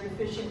to scare the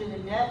fish into the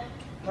net,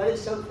 let it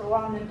soak for a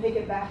while, and then pick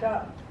it back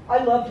up.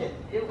 I loved it.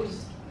 It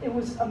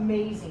was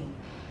amazing.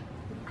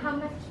 How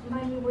much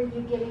money were you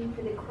getting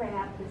for the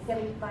crab, the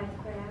 75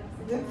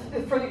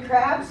 crabs? For the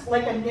crabs,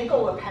 like a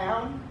nickel a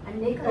pound. A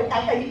nickel?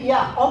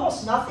 Yeah,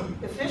 almost nothing.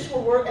 The fish were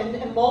worth,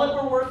 and mullet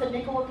were worth a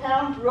nickel a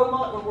pound. Real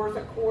mullet were worth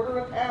a quarter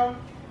a pound.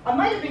 I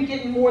might have been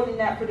getting more than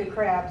that for the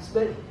crabs,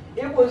 but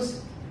it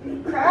was.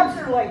 Crabs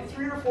are like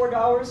 $3 or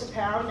 $4 a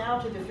pound now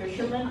to the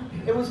fishermen.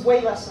 It was way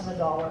less than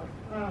 $1.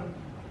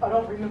 I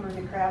don't remember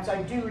the crabs.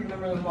 I do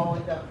remember the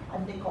mullet though. A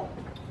nickel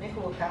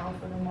a pound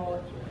for the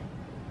mullet.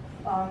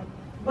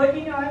 But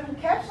you know, I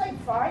would catch like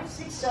 500,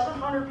 600,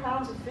 700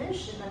 pounds of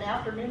fish in an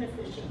afternoon of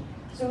fishing.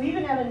 So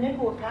even at a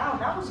nickel a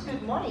pound, that was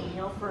good money. You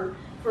know, for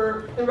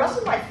the rest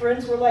of my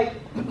friends were like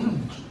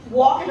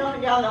walking up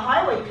and down the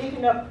highway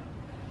picking up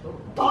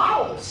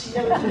bottles,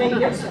 you know, to make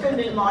them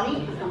spending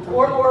money,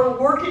 or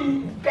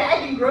working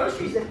bagging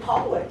groceries at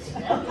Publix.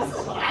 You know, this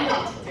is what I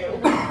like to do.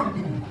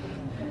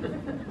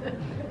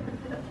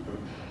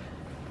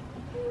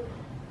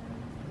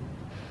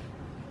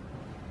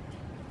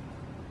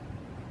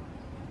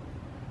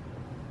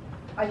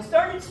 I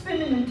started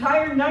spending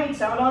entire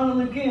nights out on the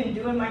lagoon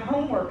doing my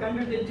homework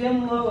under the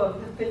dim glow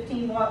of the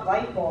 15-watt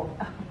light bulb.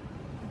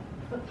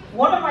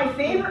 One of my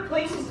favorite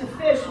places to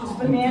fish was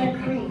Banana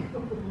Creek.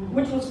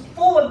 which was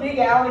full of big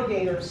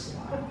alligators.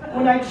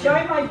 When I'd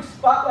shine my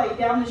spotlight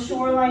down the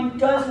shoreline,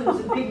 dozens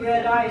of big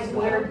red eyes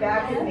glared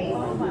back at me.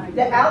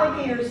 The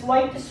alligators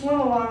liked to swim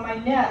along my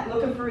net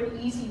looking for an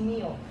easy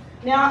meal.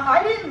 Now,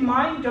 I didn't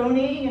mind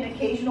donating an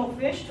occasional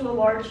fish to a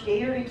large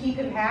gator to keep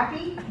him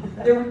happy.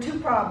 There were two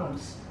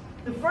problems.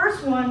 The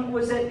first one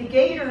was that the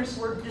gators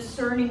were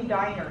discerning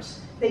diners.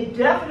 They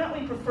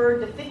definitely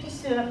preferred the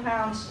 50-cent a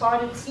pound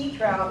spotted sea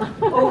trout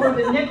over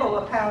the nickel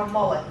a pound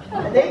mullet.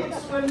 And they would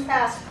swim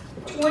past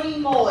 20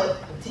 mullet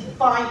to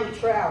find a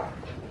trout.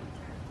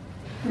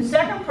 The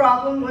second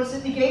problem was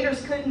that the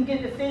gators couldn't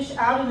get the fish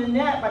out of the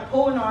net by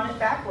pulling on it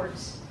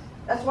backwards.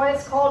 That's why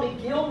it's called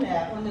a gill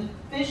net. When the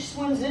fish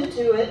swims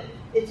into it,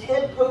 its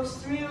head pokes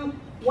through.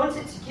 Once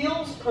its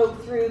gills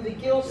poke through, the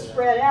gills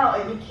spread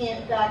out and you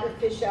can't back the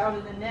fish out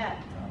of the net.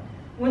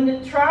 When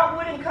the trout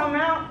wouldn't come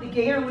out, the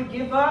gator would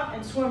give up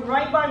and swim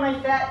right by my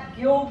fat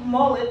gilled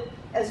mullet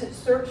as it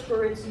searched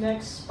for its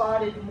next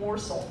spotted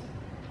morsel.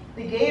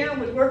 The gator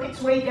would work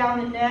its way down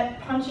the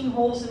net, punching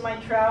holes in my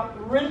trout,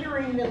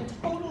 rendering them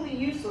totally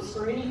useless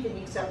for anything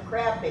except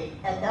crab bait.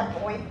 At that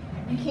point,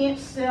 you can't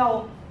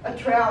sell a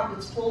trout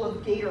that's full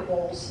of gator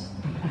holes.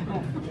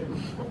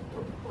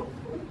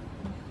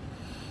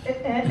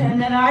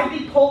 And then I'd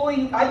be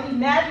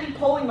madly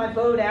pulling my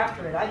boat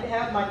after it. I'd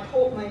have my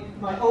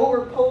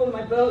oar pulling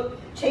my boat,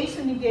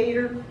 chasing the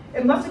gator.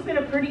 It must have been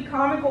a pretty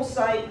comical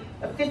sight,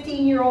 a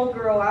 15-year-old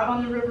girl out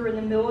on the river in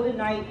the middle of the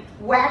night,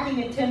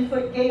 whacking a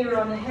 10-foot gator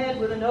on the head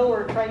with an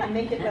oar, trying to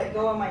make it let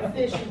go of my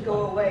fish and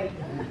go away.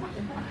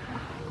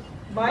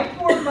 My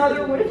poor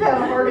mother would have had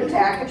a heart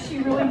attack if she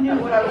really knew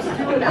what I was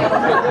doing.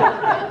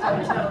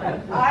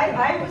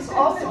 I was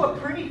also a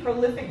pretty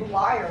prolific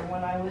liar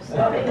when I was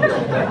that age.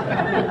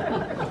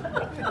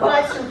 But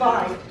I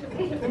survived.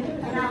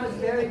 And I was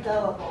very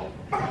gullible.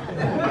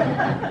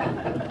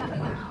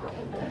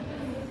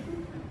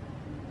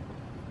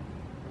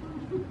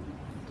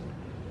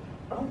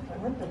 Oh, I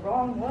went the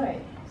wrong way.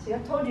 See, I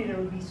told you there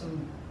would be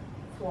some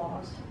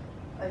flaws.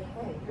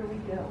 Okay, here we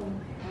go.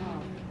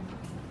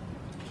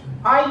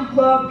 I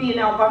love being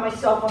out by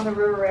myself on the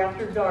river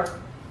after dark.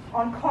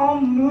 On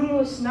calm,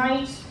 moonless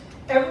nights,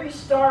 every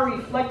star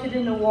reflected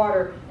in the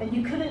water, and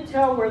you couldn't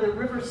tell where the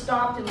river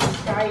stopped and the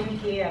sky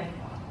began.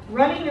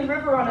 Running the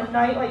river on a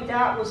night like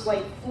that was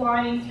like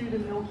flying through the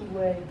Milky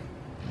Way.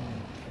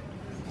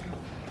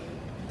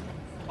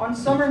 On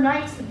summer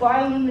nights, the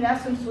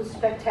bioluminescence was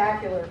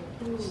spectacular.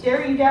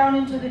 Staring down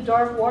into the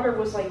dark water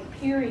was like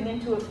peering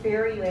into a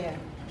fairyland.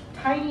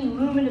 Tiny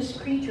luminous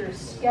creatures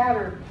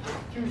scattered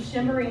through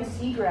shimmering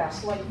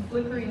seagrass like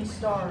flickering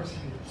stars.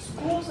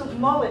 Schools of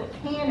mullet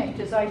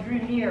panicked as I drew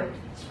near,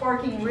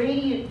 sparking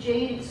radiant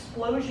jade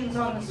explosions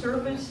on the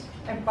surface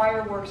and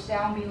fireworks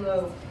down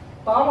below.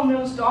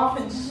 Bottlenose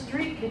dolphins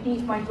streaked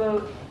beneath my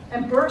boat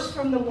and burst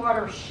from the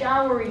water,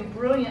 showering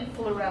brilliant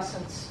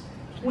fluorescence.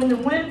 When the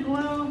wind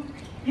blew,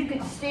 you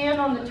could stand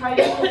on the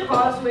Titusville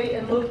causeway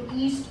and look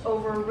east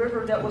over a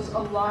river that was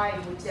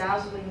alive with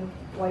dazzling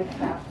white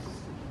caps.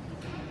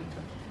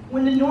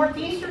 When the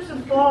northeasters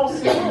of fall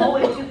sent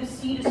mullet to the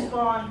sea to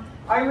spawn,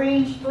 I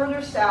ranged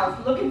further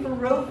south, looking for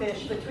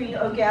rowfish between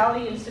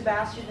O'Galley and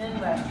Sebastian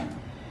Inlet.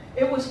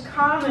 It was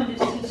common to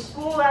see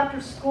school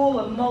after school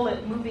of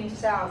mullet moving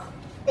south,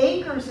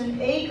 acres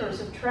and acres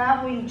of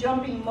traveling,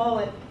 jumping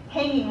mullet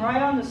hanging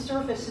right on the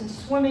surface and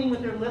swimming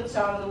with their lips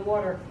out of the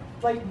water,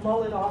 like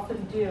mullet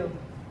often do.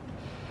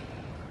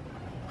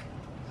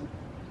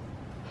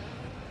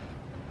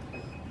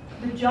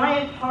 The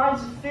giant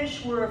pods of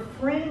fish were a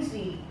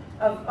frenzy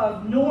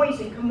of noise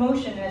and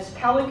commotion as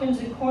pelicans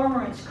and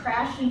cormorants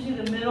crashed into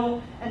the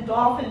middle and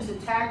dolphins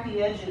attacked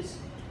the edges.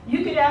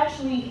 You could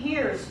actually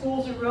hear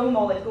schools of roe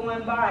mullet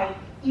going by,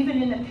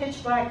 even in the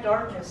pitch black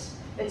darkness.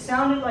 It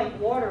sounded like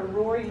water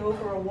roaring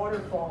over a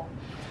waterfall.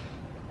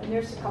 And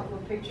there's a couple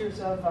of pictures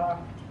of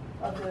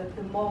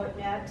the mullet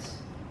nets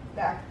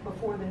back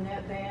before the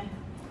net ban.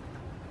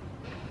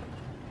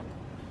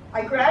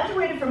 I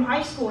graduated from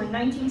high school in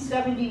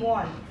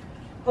 1971.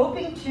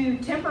 Hoping to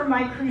temper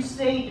my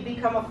crusade to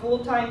become a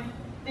full-time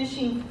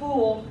fishing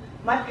fool,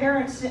 my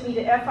parents sent me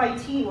to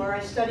FIT where I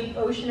studied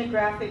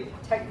oceanographic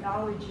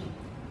technology.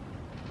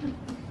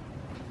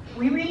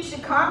 We reached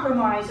a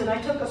compromise and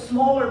I took a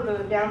smaller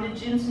boat down to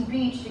Jensen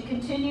Beach to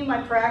continue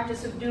my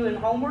practice of doing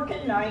homework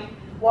at night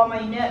while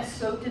my nets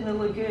soaked in the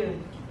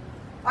lagoon.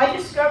 I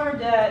discovered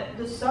that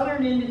the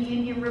southern end of the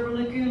Indian River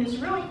Lagoon is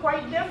really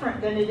quite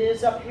different than it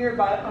is up here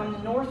on the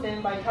north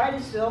end by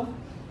Titusville.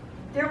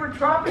 There were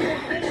tropical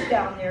fish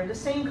down there, the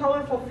same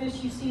colorful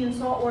fish you see in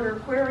saltwater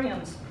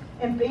aquariums,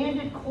 and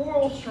banded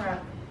coral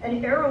shrimp,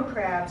 and arrow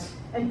crabs,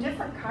 and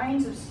different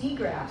kinds of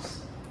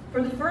seagrass.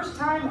 For the first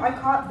time, I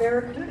caught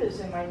barracudas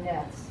in my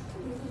nets.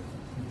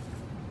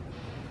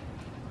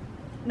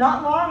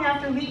 Not long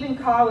after leaving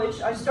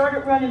college, I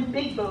started running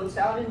big boats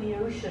out in the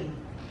ocean.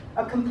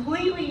 A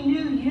completely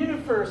new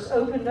universe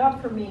opened up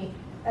for me,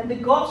 and the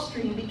Gulf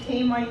Stream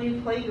became my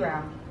new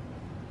playground.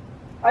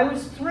 I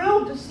was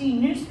thrilled to see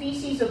new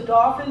species of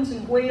dolphins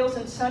and whales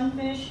and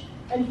sunfish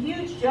and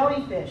huge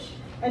jellyfish.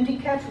 and to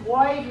catch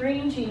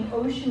wide-ranging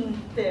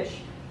ocean fish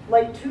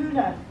like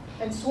tuna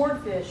and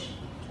swordfish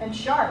and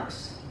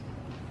sharks.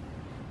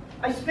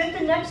 I spent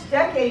the next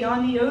decade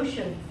on the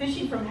ocean,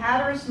 fishing from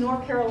Hatteras,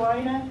 North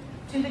Carolina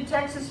to the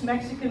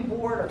Texas-Mexican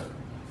border,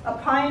 a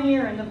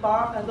pioneer in the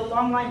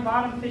longline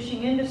bottom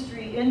fishing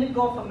industry in the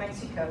Gulf of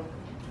Mexico.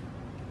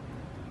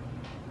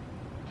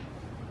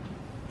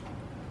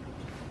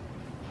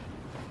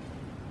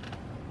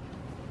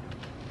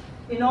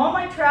 In all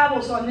my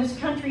travels on this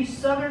country's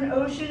southern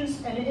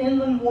oceans and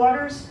inland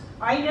waters,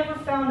 I never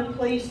found a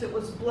place that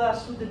was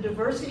blessed with the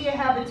diversity of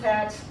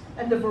habitats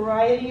and the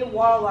variety of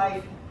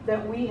wildlife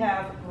that we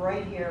have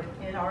right here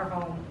in our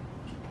home.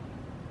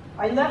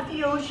 I left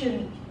the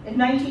ocean in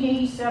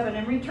 1987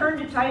 and returned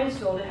to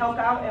Titusville to help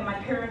out at my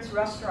parents'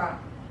 restaurant.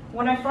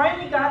 When I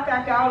finally got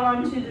back out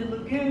onto the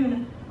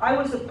lagoon, I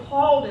was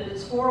appalled at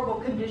its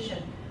horrible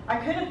condition. I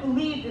couldn't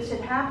believe this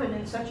had happened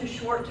in such a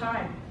short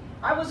time.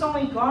 I was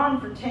only gone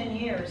for 10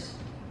 years.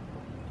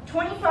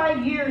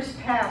 25 years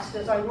passed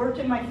as I worked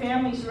in my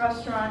family's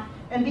restaurant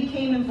and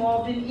became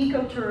involved in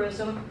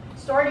ecotourism,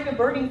 starting a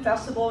birding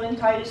festival in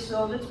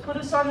Titusville that's put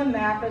us on the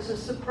map as a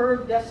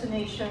superb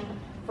destination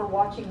for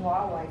watching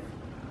wildlife.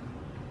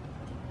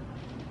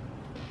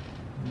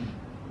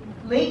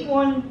 Late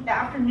one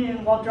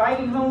afternoon, while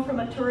driving home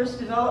from a Tourist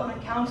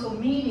Development Council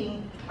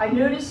meeting, I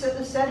noticed that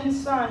the setting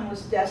sun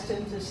was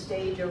destined to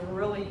stage a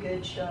really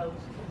good show.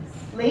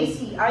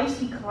 Lacy,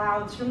 icy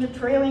clouds from the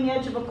trailing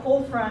edge of a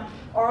cold front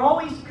are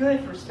always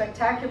good for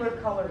spectacular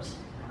colors.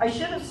 I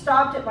should have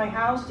stopped at my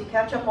house to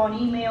catch up on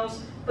emails,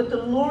 but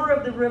the lure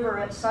of the river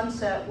at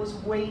sunset was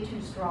way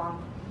too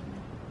strong.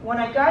 When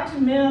I got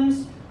to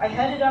Mims, I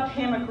headed up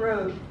Hammock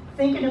Road,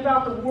 thinking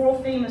about the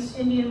world-famous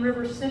Indian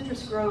River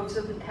citrus groves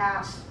of the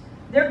past.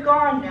 They're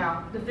gone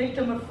now, the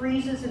victim of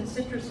freezes and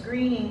citrus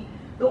greening.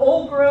 The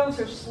old groves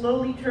are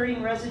slowly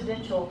turning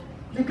residential.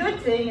 The good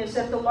thing is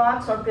that the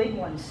lots are big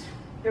ones.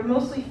 They're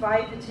mostly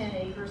 5 to 10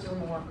 acres or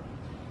more.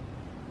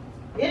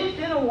 It had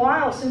been a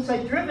while since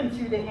I'd driven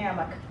through the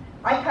hammock.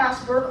 I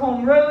passed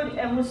Burkholm Road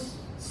and was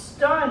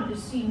stunned to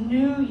see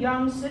new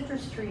young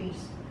citrus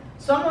trees.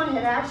 Someone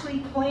had actually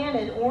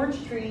planted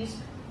orange trees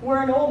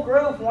where an old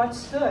grove once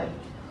stood.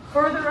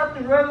 Further up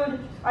the road,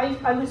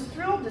 I was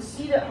thrilled to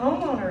see that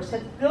homeowners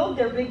had filled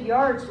their big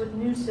yards with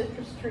new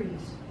citrus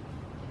trees.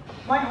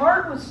 My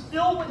heart was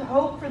filled with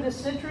hope for the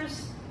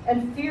citrus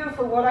and fear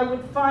for what I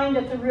would find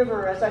at the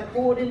river as I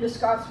pulled into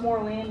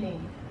Scottsmore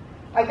Landing.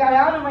 I got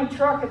out of my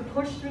truck and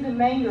pushed through the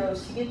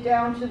mangroves to get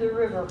down to the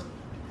river.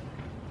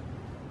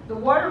 The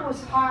water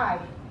was high,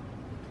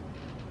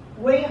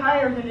 way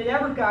higher than it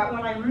ever got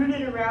when I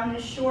rooted around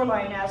this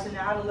shoreline as an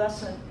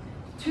adolescent.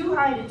 Too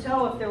high to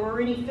tell if there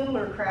were any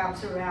fiddler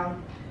crabs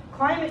around.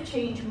 Climate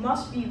change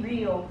must be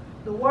real.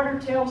 The water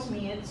tells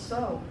me it's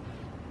so.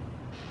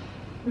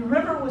 The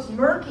river was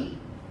murky,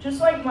 just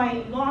like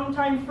my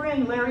longtime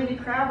friend Larry the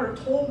Crabber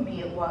told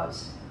me it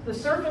was. The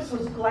surface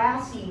was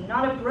glassy,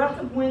 not a breath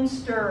of wind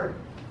stirred.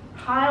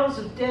 Piles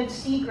of dead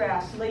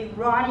seagrass lay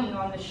rotting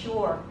on the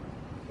shore.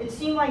 It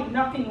seemed like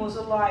nothing was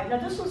alive. Now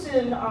this was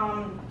in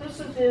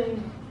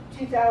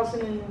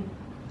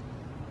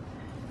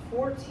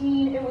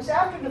 2014. It was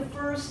after the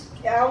first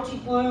algae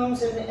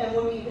blooms and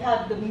when we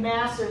had the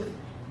massive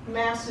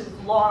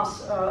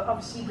loss of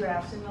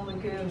seagrass in the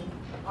lagoon.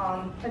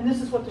 And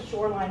this is what the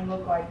shoreline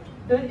looked like.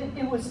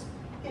 It was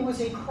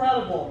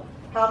incredible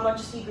how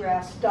much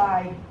seagrass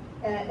died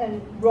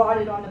and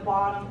rotted on the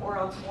bottom or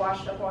else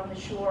washed up on the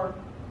shore.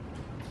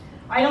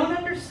 I don't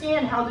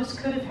understand how this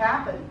could have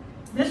happened.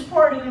 This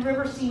part of the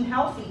river seemed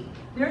healthy.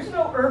 There's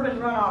no urban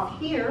runoff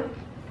here.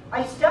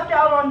 I stepped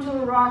out onto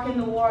a rock in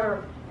the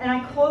water and I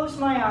closed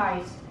my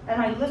eyes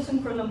and I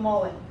listened for the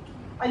mullet.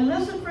 I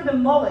listened for the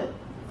mullet,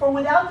 for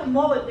without the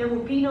mullet there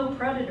will be no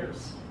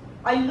predators.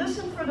 I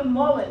listened for the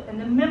mullet and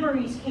the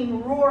memories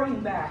came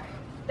roaring back.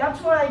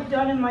 That's what I'd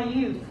done in my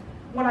youth.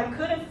 When I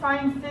couldn't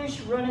find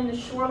fish running the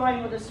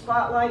shoreline with a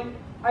spotlight,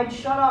 I'd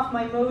shut off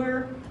my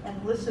motor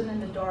and listen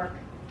in the dark.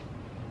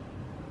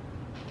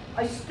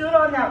 I stood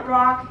on that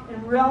rock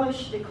and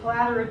relished the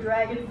clatter of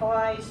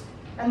dragonflies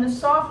and the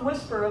soft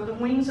whisper of the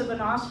wings of an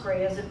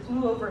osprey as it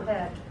flew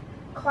overhead.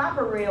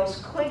 Clapper rails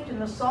clicked in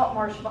the salt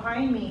marsh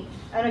behind me,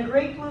 and a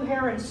great blue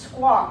heron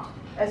squawked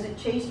as it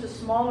chased a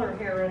smaller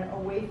heron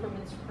away from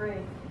its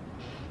prey.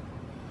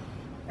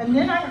 And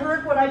then I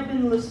heard what I'd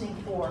been listening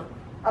for,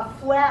 a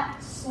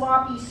flat,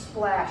 sloppy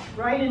splash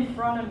right in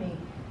front of me.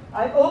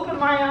 I opened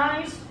my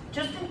eyes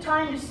just in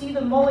time to see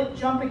the mullet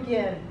jump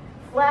again,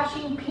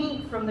 flashing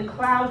pink from the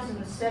clouds in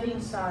the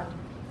setting sun.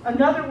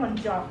 Another one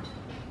jumped.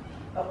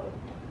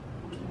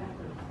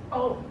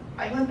 Oh,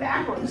 I went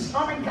backwards.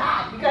 Oh my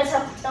God, you guys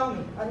have to tell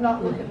me. I'm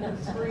not looking at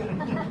the screen.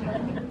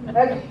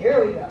 Okay,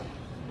 here we go.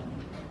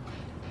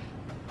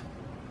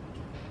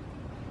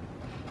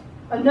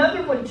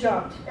 Another one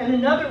jumped, and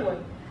another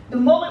one. The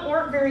mullet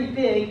weren't very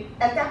big.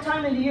 At that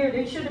time of the year,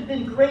 they should have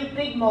been great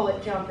big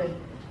mullet jumping,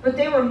 but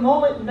they were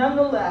mullet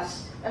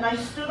nonetheless, and I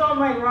stood on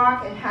my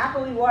rock and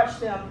happily watched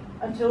them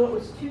until it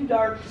was too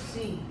dark to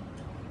see.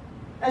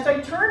 As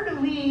I turned to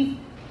leave,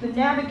 The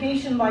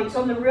navigation lights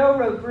on the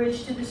railroad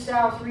bridge to the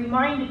south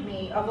reminded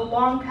me of a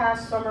long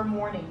past summer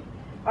morning.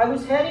 I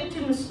was heading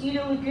to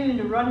Mosquito Lagoon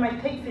to run my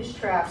pigfish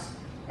traps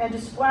and to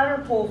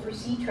splatter pole for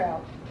sea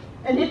trout.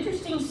 An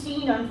interesting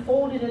scene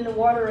unfolded in the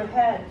water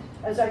ahead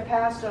as I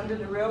passed under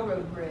the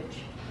railroad bridge.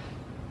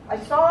 I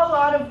saw a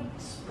lot of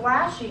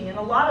splashing and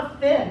a lot of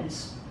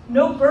fins.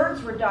 No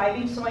birds were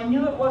diving, so I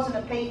knew it wasn't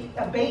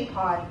a bait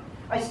pod.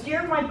 I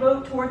steered my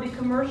boat toward the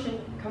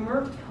commotion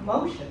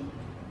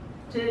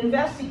to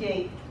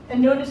investigate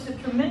and noticed a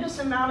tremendous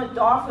amount of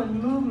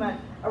dolphin movement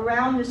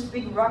around this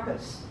big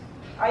ruckus.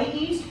 I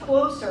eased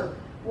closer,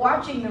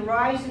 watching the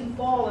rise and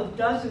fall of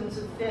dozens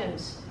of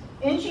fins.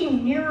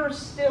 Inching nearer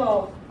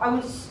still, I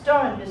was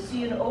stunned to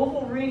see an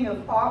oval ring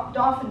of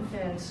dolphin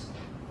fins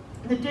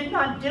that did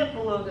not dip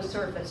below the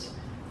surface.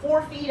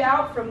 4 feet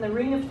out from the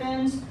ring of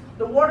fins,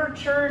 the water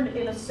churned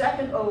in a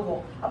second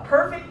oval, a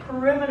perfect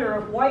perimeter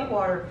of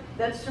whitewater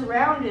that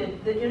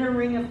surrounded the inner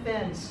ring of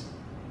fins.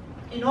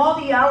 In all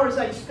the hours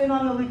I'd spent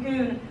on the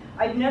lagoon,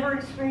 I'd never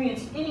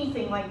experienced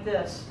anything like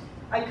this.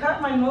 I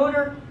cut my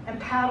motor and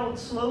paddled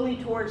slowly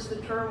towards the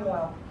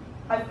turmoil.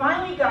 I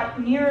finally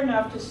got near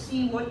enough to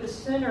see what the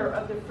center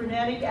of the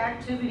frenetic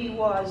activity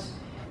was,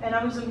 and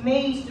I was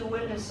amazed to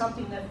witness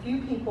something that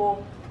few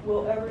people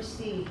will ever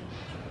see.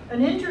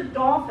 An injured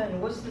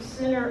dolphin was the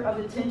center of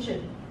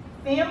attention.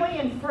 Family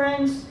and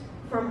friends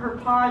from her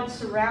pod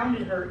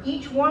surrounded her,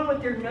 each one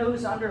with their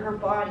nose under her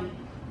body.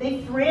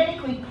 They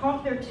frantically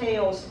pumped their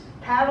tails,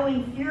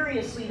 paddling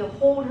furiously to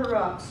hold her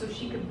up so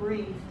she could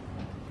breathe.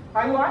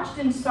 I watched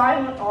in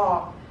silent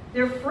awe.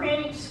 Their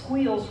frantic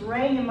squeals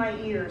rang in my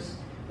ears.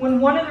 When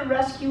one of the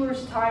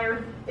rescuers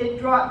tired, it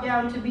dropped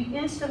down to be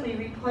instantly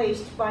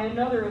replaced by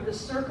another of the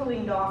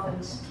circling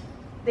dolphins.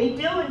 They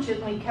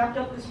diligently kept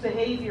up this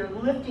behavior,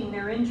 lifting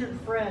their injured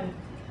friend.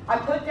 I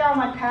put down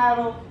my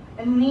paddle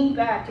and leaned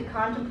back to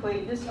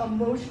contemplate this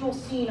emotional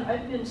scene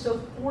I'd been so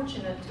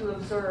fortunate to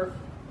observe.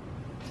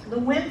 The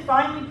wind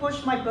finally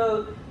pushed my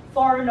boat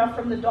far enough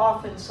from the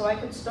dolphins so I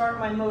could start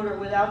my motor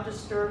without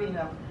disturbing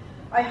them.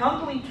 I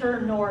humbly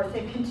turned north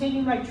and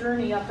continued my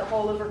journey up the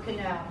Haulover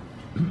Canal.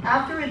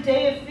 After a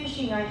day of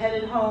fishing, I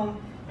headed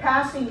home,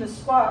 passing the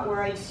spot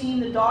where I'd seen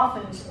the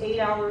dolphins 8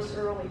 hours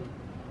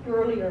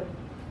earlier.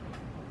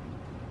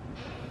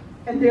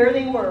 And there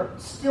they were,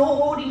 still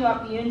holding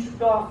up the injured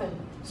dolphin,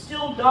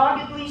 still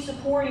doggedly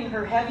supporting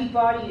her heavy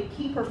body to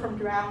keep her from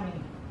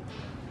drowning.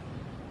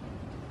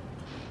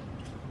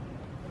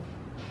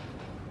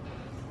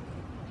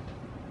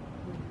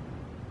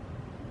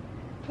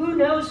 Who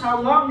knows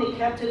how long they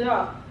kept it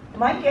up?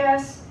 My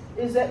guess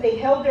is that they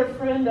held their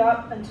friend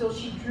up until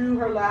she drew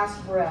her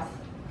last breath.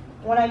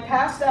 When I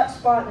passed that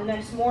spot the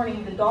next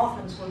morning, the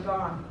dolphins were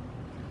gone.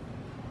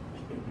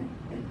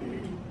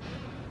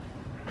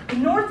 The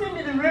north end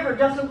of the river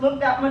doesn't look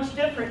that much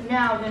different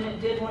now than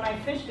it did when I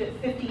fished it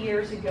 50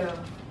 years ago.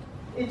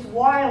 It's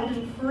wild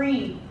and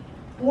free,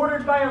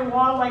 bordered by a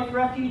wildlife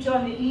refuge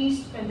on the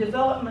east and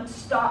development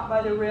stopped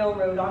by the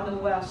railroad on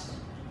the west.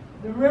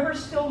 The river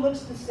still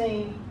looks the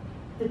same.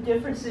 The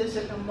difference is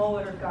that the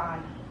mullet are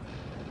gone.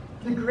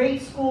 The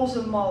great schools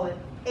of mullet,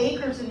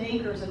 acres and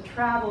acres of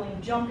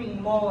traveling,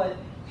 jumping mullet,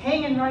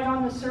 hanging right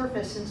on the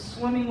surface and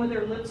swimming with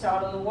their lips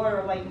out of the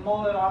water like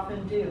mullet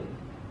often do.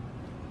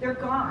 They're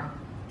gone.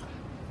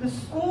 The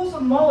schools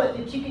of mullet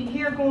that you can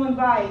hear going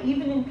by,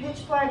 even in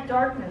pitch black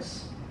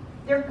darkness,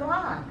 they're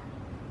gone.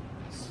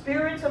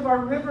 Spirits of our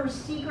river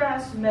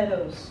seagrass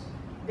meadows,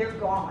 they're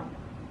gone.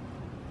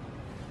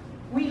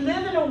 We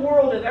live in a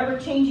world of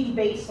ever-changing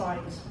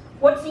baselines.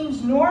 What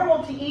seems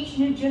normal to each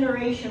new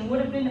generation would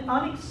have been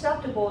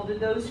unacceptable to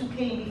those who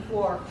came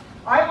before.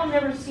 I will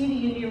never see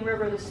the Indian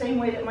River the same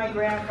way that my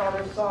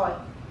grandfather saw it.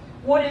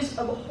 What is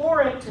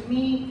abhorrent to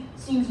me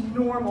seems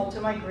normal to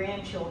my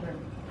grandchildren.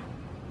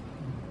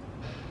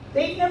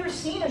 They've never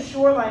seen a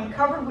shoreline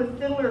covered with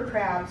fiddler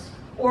crabs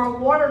or a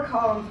water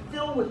column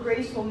filled with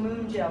graceful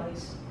moon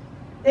jellies.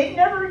 They've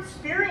never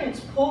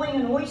experienced pulling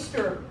an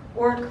oyster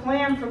or a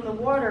clam from the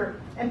water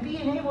and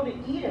being able to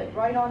eat it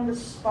right on the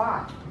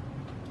spot.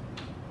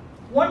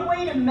 One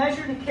way to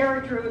measure the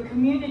character of a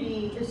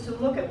community is to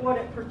look at what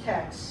it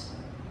protects.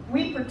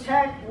 We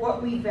protect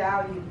what we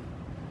value.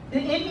 The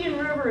Indian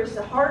River is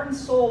the heart and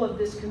soul of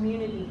this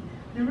community.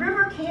 The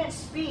river can't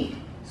speak,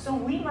 so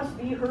we must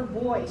be her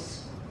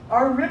voice.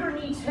 Our river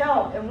needs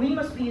help, and we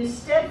must be as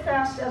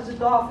steadfast as the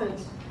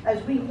dolphins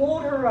as we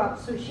hold her up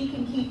so she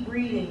can keep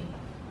breathing.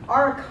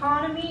 Our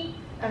economy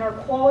and our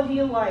quality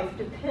of life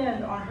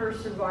depend on her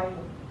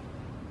survival.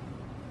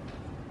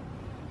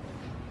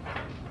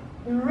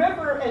 The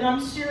river, and I'm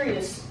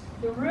serious,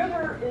 the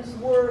river is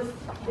worth,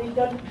 they've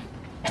done,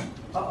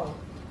 uh-oh.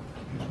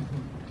 I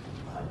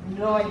have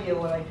no idea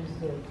what I just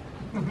did.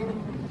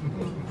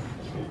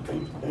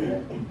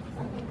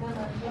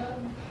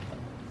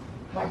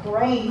 My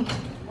brain,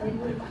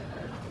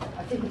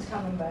 I think it's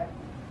coming back.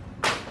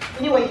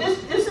 Anyway,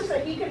 this is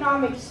an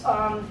economics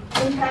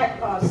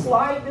impact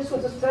slide. This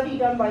was a study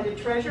done by the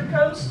Treasure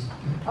Coast.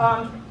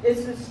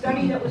 It's a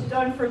study that was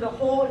done for the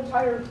whole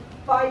entire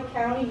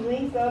 5-county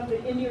length of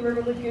the Indian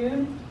River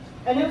Lagoon.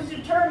 And it was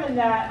determined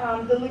that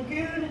the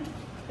lagoon,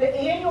 the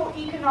annual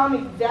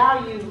economic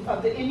value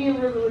of the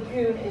Indian River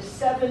Lagoon is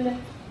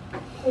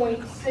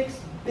 $7.6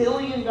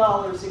 billion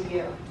a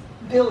year.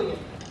 Billion.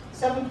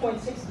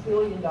 $7.6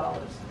 billion.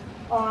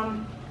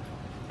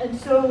 And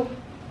so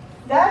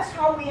that's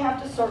how we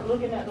have to start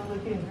looking at the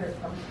lagoon. Here it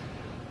comes.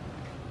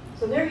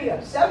 So there you go,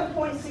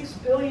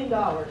 $7.6 billion.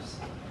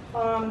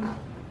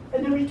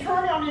 And the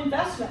return on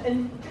investment,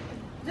 and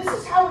this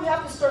is how we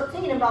have to start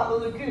thinking about the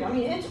lagoon. I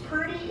mean, it's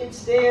pretty,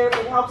 it's there,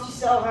 it helps you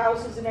sell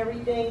houses and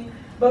everything,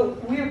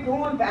 but we're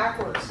going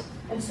backwards.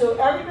 And so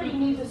everybody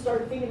needs to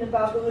start thinking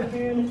about the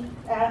lagoon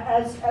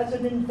as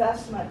an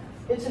investment.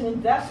 It's an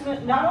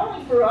investment not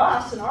only for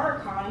us and our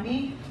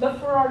economy, but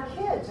for our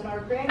kids and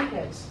our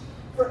grandkids.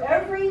 For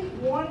every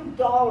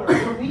 $1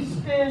 that we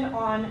spend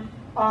on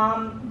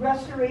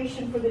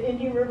restoration for the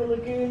Indian River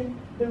Lagoon,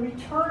 the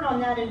return on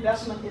that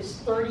investment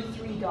is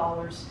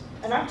 $33.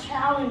 And I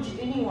challenge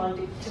anyone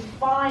to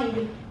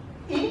find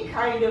any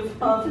kind of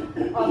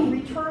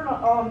return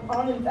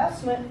on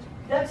investment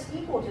that's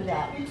equal to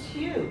that. It's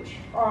huge.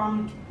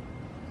 And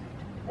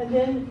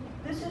then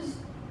this is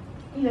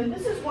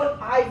what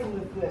I've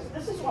lived with.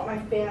 This is what my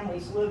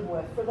family's lived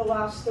with for the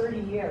last 30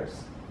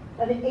 years.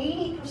 An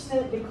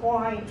 80%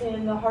 decline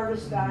in the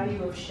harvest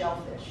value of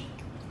shellfish.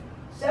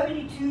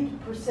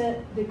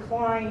 72%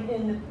 decline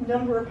in the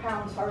number of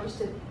pounds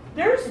harvested.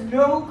 There's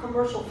no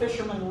commercial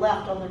fishermen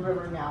left on the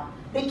river now.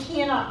 They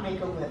cannot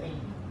make a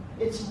living.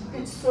 It's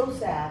so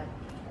sad.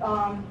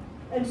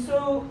 And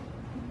so,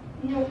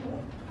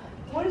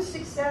 what is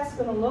success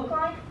going to look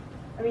like?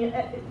 I mean,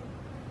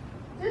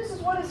 this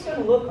is what it's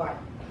going to look like.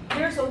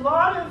 There's a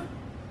lot of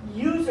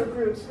user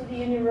groups for the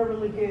Indian River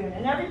Lagoon,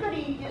 and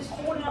everybody is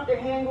holding up their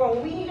hand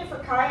going, we need it for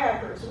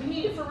kayakers, we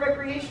need it for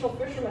recreational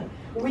fishermen,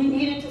 we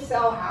need it to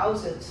sell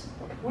houses,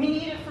 we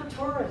need it for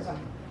tourism.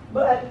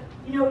 But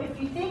if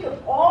you think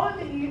of all of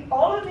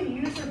the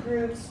user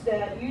groups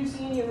that use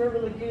the Indian River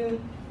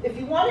Lagoon, if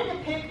you wanted to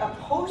pick a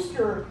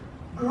poster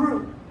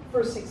group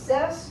for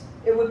success,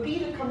 it would be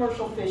the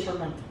commercial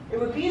fishermen. It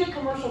would be the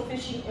commercial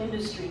fishing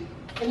industry.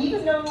 And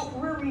even though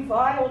we're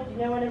reviled,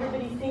 and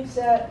everybody thinks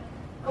that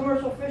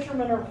commercial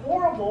fishermen are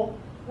horrible,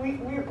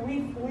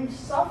 we've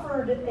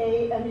suffered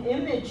an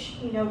image,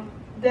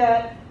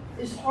 that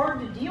is hard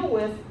to deal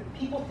with.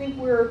 People think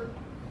we're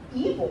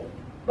evil,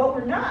 but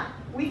we're not.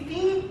 We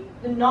feed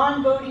the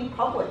non-boating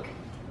public.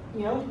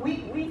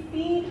 We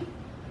feed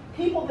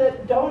people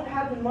that don't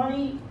have the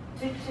money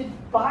to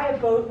buy a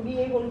boat and be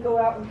able to go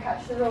out and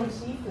catch their own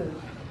seafood.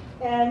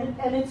 And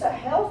it's a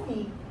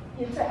healthy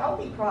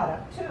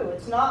product too.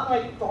 It's not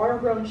like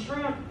farm-grown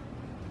shrimp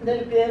that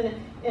have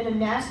been in a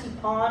nasty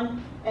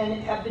pond and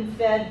have been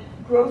fed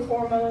growth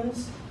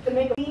hormones to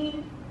make a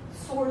clean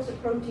source of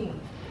protein.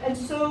 And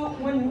so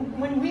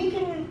when we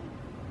can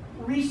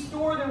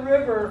restore the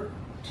river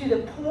to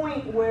the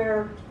point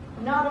where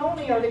not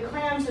only are the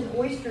clams and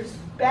oysters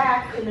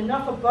back in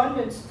enough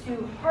abundance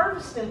to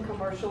harvest them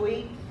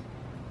commercially,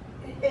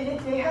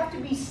 they have to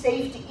be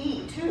safe to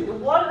eat too. The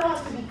water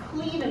has to be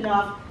clean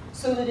enough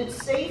so that it's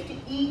safe to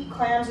eat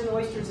clams and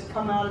oysters that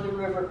come out of the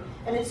river,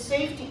 and it's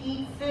safe to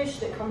eat fish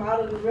that come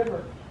out of the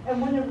river. And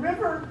when the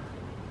river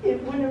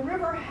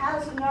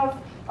has enough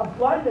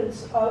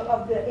abundance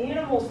of the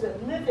animals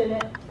that live in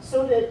it,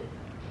 so that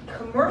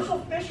commercial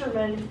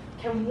fishermen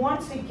can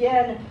once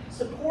again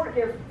support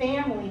their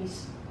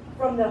families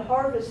from the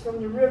harvest from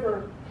the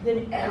river,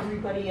 then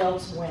everybody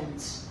else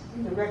wins.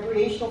 The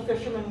recreational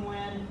fishermen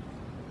win,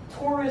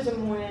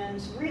 tourism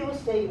wins, real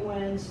estate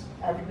wins,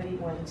 everybody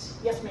wins.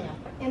 Yes, ma'am.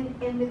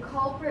 And the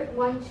culprit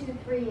 1, 2,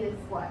 3 is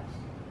what?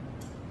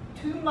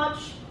 Too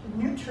much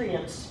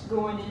nutrients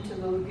going into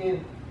the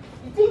lagoon.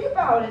 You think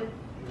about it,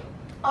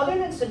 other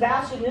than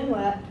Sebastian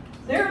Inlet,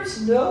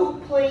 there's no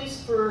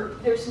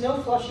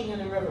flushing in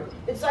the river.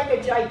 It's like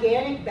a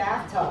gigantic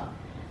bathtub.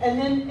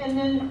 And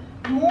then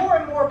more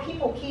and more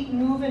people keep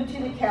moving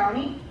to the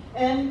county,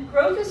 and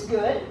growth is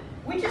good.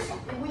 We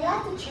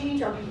have to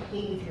change our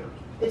behavior.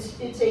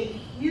 It's a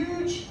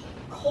huge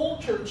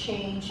culture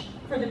change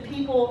for the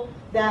people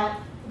that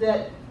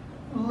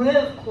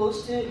live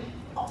close to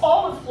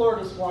all of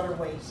Florida's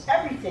waterways.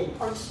 Everything.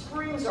 Our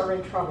springs are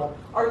in trouble.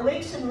 Our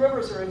lakes and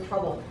rivers are in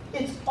trouble.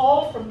 It's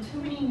all from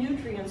too many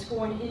nutrients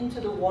going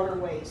into the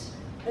waterways.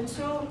 And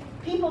so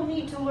people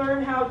need to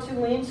learn how to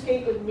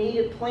landscape with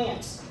native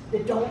plants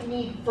that don't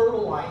need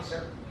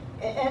fertilizer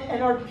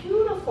and are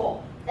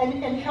beautiful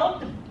and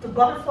help the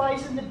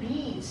butterflies and the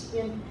bees.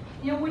 And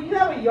when you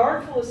have a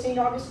yard full of St.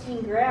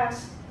 Augustine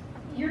grass,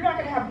 you're not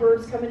going to have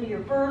birds come into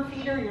your bird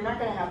feeder. You're not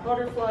going to have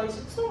butterflies.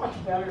 It's so much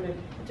better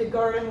to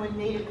garden with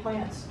native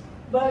plants.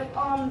 But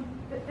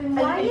and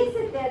why is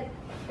it that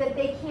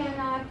they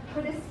cannot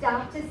put a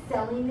stop to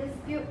selling this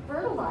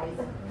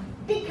fertilizer?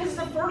 Because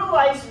the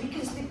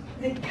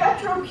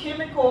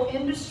petrochemical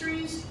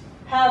industries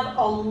have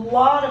a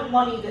lot of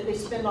money that they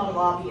spend on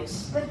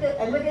lobbyists. But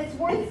it's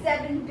worth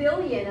 $7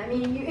 billion. I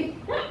mean,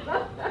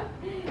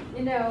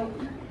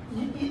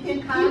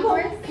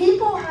 Congress?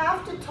 People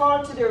have to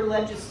talk to their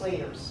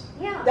legislators.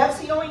 Yeah. That's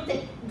the only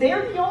thing.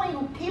 They're the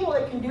only people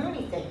that can do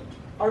anything,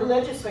 our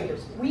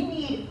legislators. We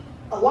need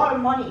a lot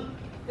of money.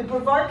 The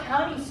Brevard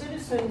County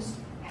citizens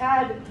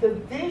had the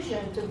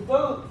vision to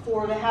vote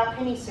for the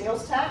half-penny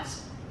sales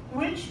tax,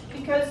 which,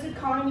 because the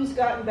economy's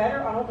gotten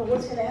better, I don't know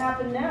what's going to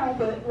happen now,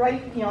 but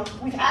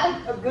we've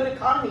had a good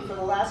economy for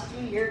the last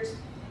few years,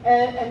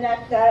 and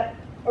that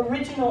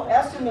original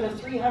estimate of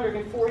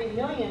 340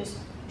 millions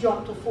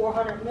jumped to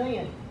 400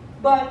 million.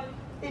 But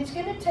it's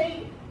going to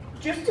take,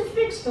 just to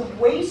fix the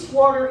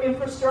wastewater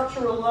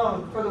infrastructure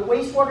alone, for the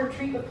wastewater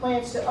treatment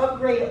plants, to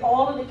upgrade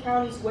all of the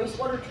county's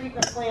wastewater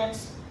treatment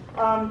plants,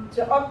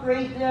 to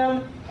upgrade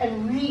them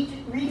and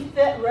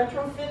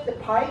retrofit the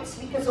pipes,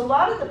 because a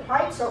lot of the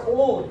pipes are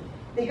old.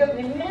 They've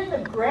been in the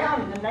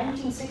ground in the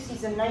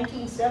 1960s and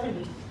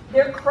 1970s.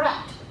 They're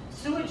cracked.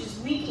 Sewage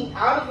is leaking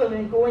out of them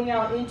and going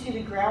out into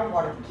the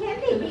groundwater.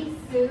 Can't they be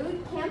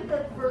sued? Can't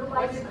the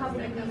fertilizer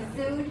company be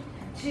sued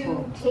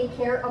to take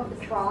care of the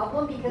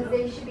problem, because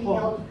they should be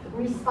held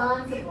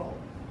responsible?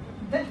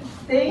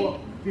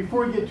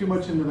 Before we get too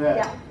much into that,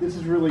 Yeah. this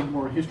is really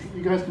more history.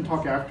 You guys can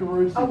talk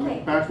afterwards.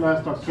 Okay. Back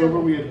last October,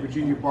 we had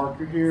Virginia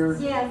Barker here.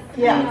 Yes,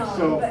 Yeah. I know,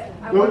 So, but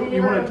I you wanted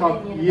want her to talk,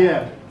 opinion yeah.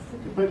 about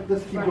it. But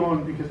let's keep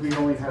going because we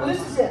only have. Well,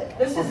 this is it.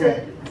 This is Okay.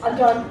 it. I'm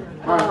done.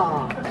 All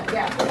right.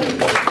 Yeah.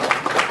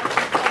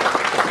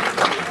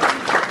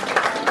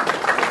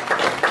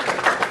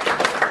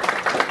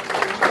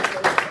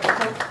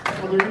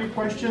 Are there any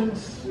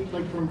questions,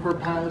 like from her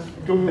past?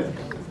 Go ahead.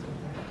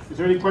 Is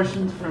there any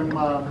questions from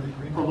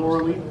for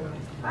Laurilee?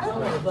 I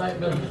want to thank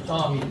Mrs.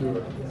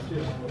 Thompson.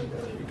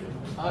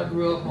 I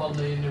grew up on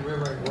the Indian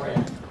River in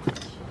Grant.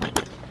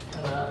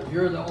 And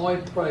you're the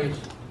only place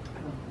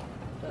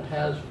that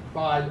has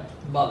fried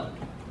mullet.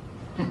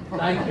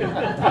 Thank you.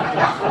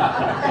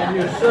 And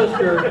your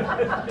sister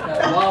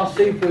at Wild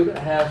Seafood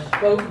has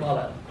smoked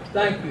mullet.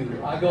 Thank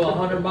you. I go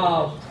 100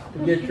 miles to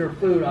get your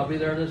food. I'll be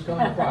there this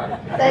coming Friday.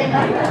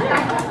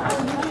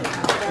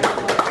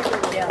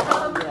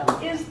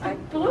 Is the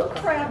blue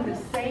crab the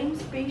same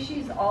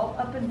species all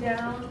up and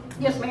down?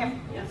 Yes, ma'am.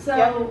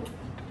 So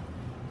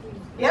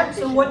Yep,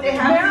 so what they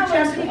have in Maryland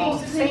Chesapeake people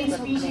is the same seem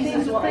species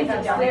as to what we think have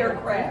it's down their there.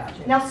 crab.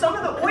 Now, some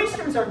of the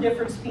oysters are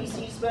different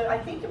species, but I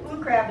think the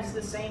blue crab is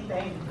the same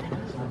thing.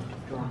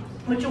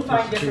 But you'll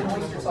find different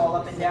oysters all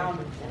up and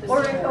down.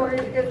 Or is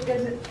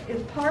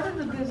part of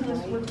the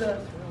business with the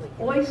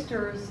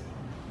oysters,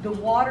 the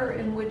water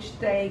in which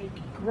they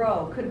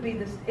grow? Could it be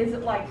this, is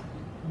it like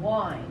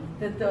wine,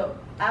 that the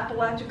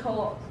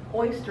Apalachicola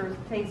oysters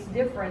taste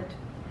different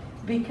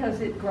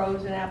because it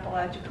grows in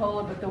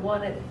Apalachicola, but the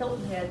one at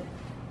Hilton Head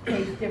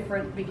tastes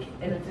different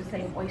and it's the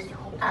same oyster?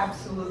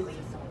 Absolutely.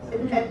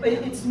 But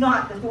it's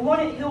not, the one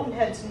at Hilton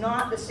Head's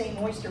not the same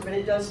oyster, but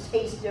it does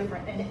taste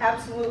different. And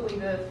absolutely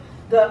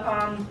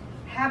the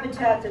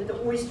habitat that the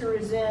oyster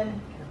is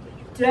in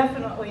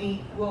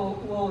definitely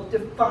will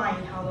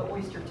define how the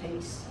oyster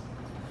tastes.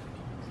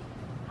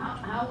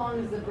 How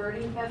long has the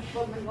birding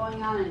festival been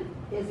going on, and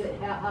is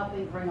it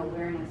helping bring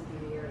awareness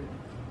to the area?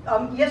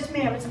 Yes,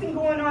 ma'am. It's been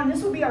going on.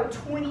 This will be our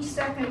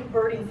 22nd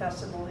birding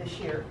festival this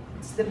year.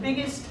 It's the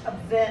biggest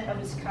event of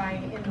its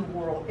kind in the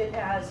world.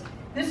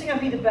 This is going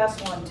to be the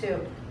best one,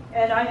 too.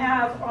 And I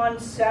have on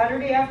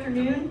Saturday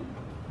afternoon,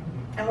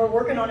 and we're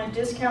working on a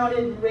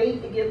discounted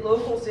rate to get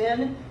locals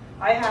in.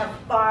 I have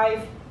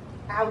 5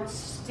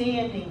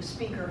 outstanding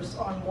speakers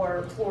on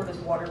Florida's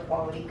water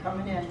quality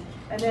coming in.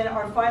 And then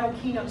our final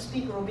keynote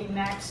speaker will be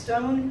Max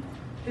Stone,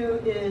 who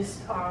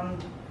is,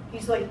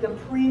 he's like the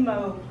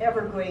primo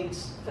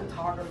Everglades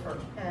photographer.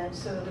 And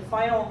so the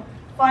final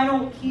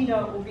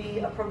keynote will be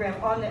a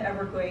program on the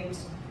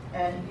Everglades,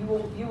 and you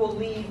will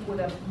leave with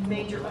a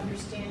major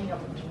understanding of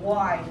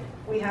why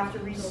we have to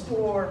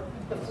restore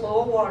the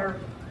flow of water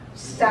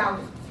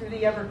south through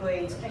the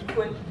Everglades and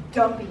quit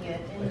dumping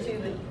it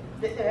into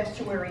the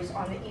estuaries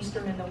on the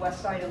eastern and the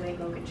west side of Lake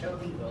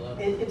Okeechobee.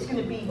 It's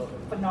going to be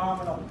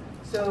phenomenal.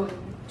 So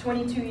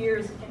 22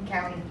 years in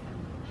counting.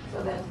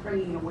 So that's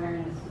bringing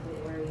awareness to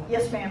the area.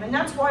 Yes, ma'am, and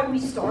that's why we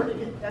started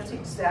it. That's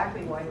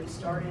exactly why we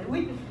started it.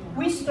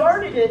 We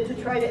started it to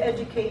try to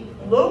educate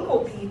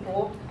local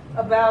people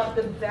about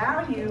the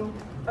value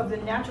of the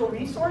natural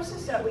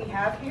resources that we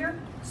have here,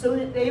 so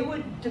that they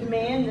would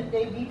demand that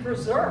they be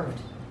preserved.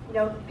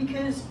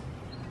 Because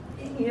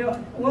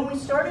when we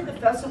started the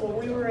festival,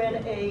 we were in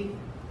a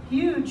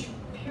huge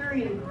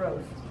period of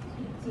growth.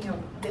 In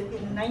the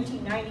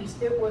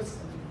 1990s, it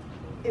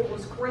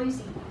was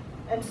crazy,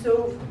 and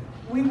so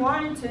we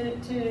wanted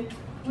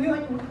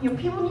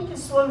people need to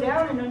slow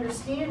down and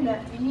understand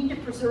that you need to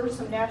preserve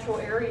some natural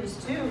areas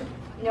too,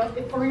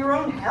 for your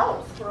own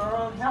health, for our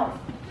own health.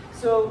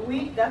 So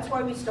that's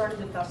why we started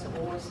the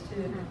festival, was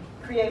to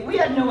create. We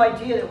had no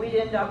idea that we'd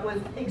end up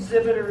with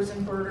exhibitors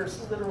and birders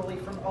literally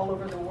from all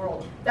over the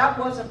world. That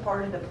wasn't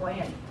part of the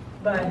plan,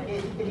 but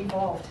it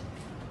evolved.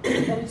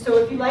 And so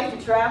if you like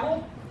to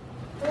travel,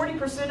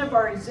 40% of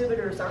our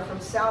exhibitors are from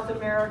South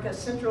America,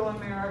 Central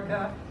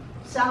America,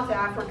 South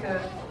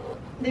Africa.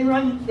 They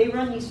run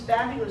these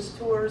fabulous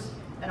tours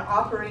and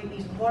operate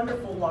these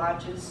wonderful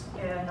lodges,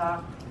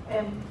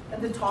 and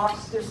the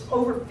talks, there's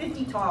over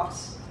 50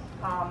 talks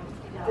that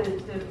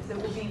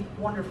will be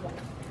wonderful.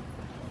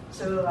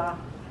 So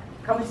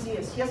come and see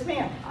us. Yes,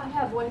 ma'am. I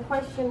have one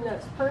question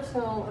that's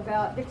personal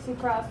about Dixie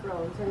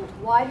Crossroads, and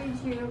why did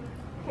you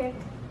pick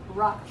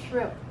rock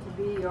shrimp to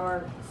be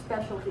your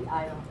specialty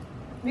item?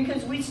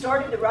 Because we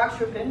started the rock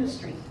shrimp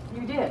industry.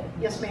 You did?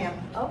 Yes, ma'am.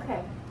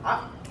 Okay.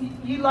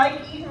 You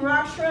like eating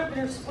rock shrimp?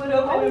 They're split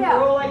open Oh, and yeah.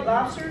 roll like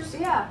lobsters?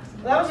 Yeah.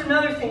 That was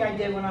another thing I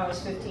did when I was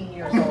 15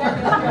 years old.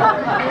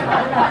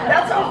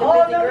 That's a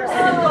whole other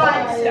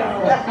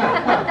lifestyle.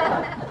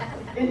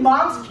 In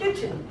Mom's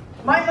kitchen.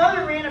 My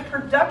mother ran a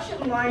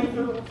production line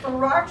for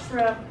rock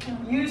shrimp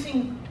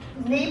using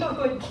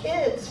neighborhood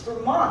kids for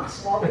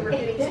months while they were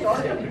getting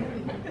started.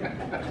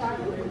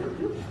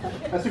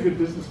 That's a good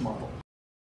business model.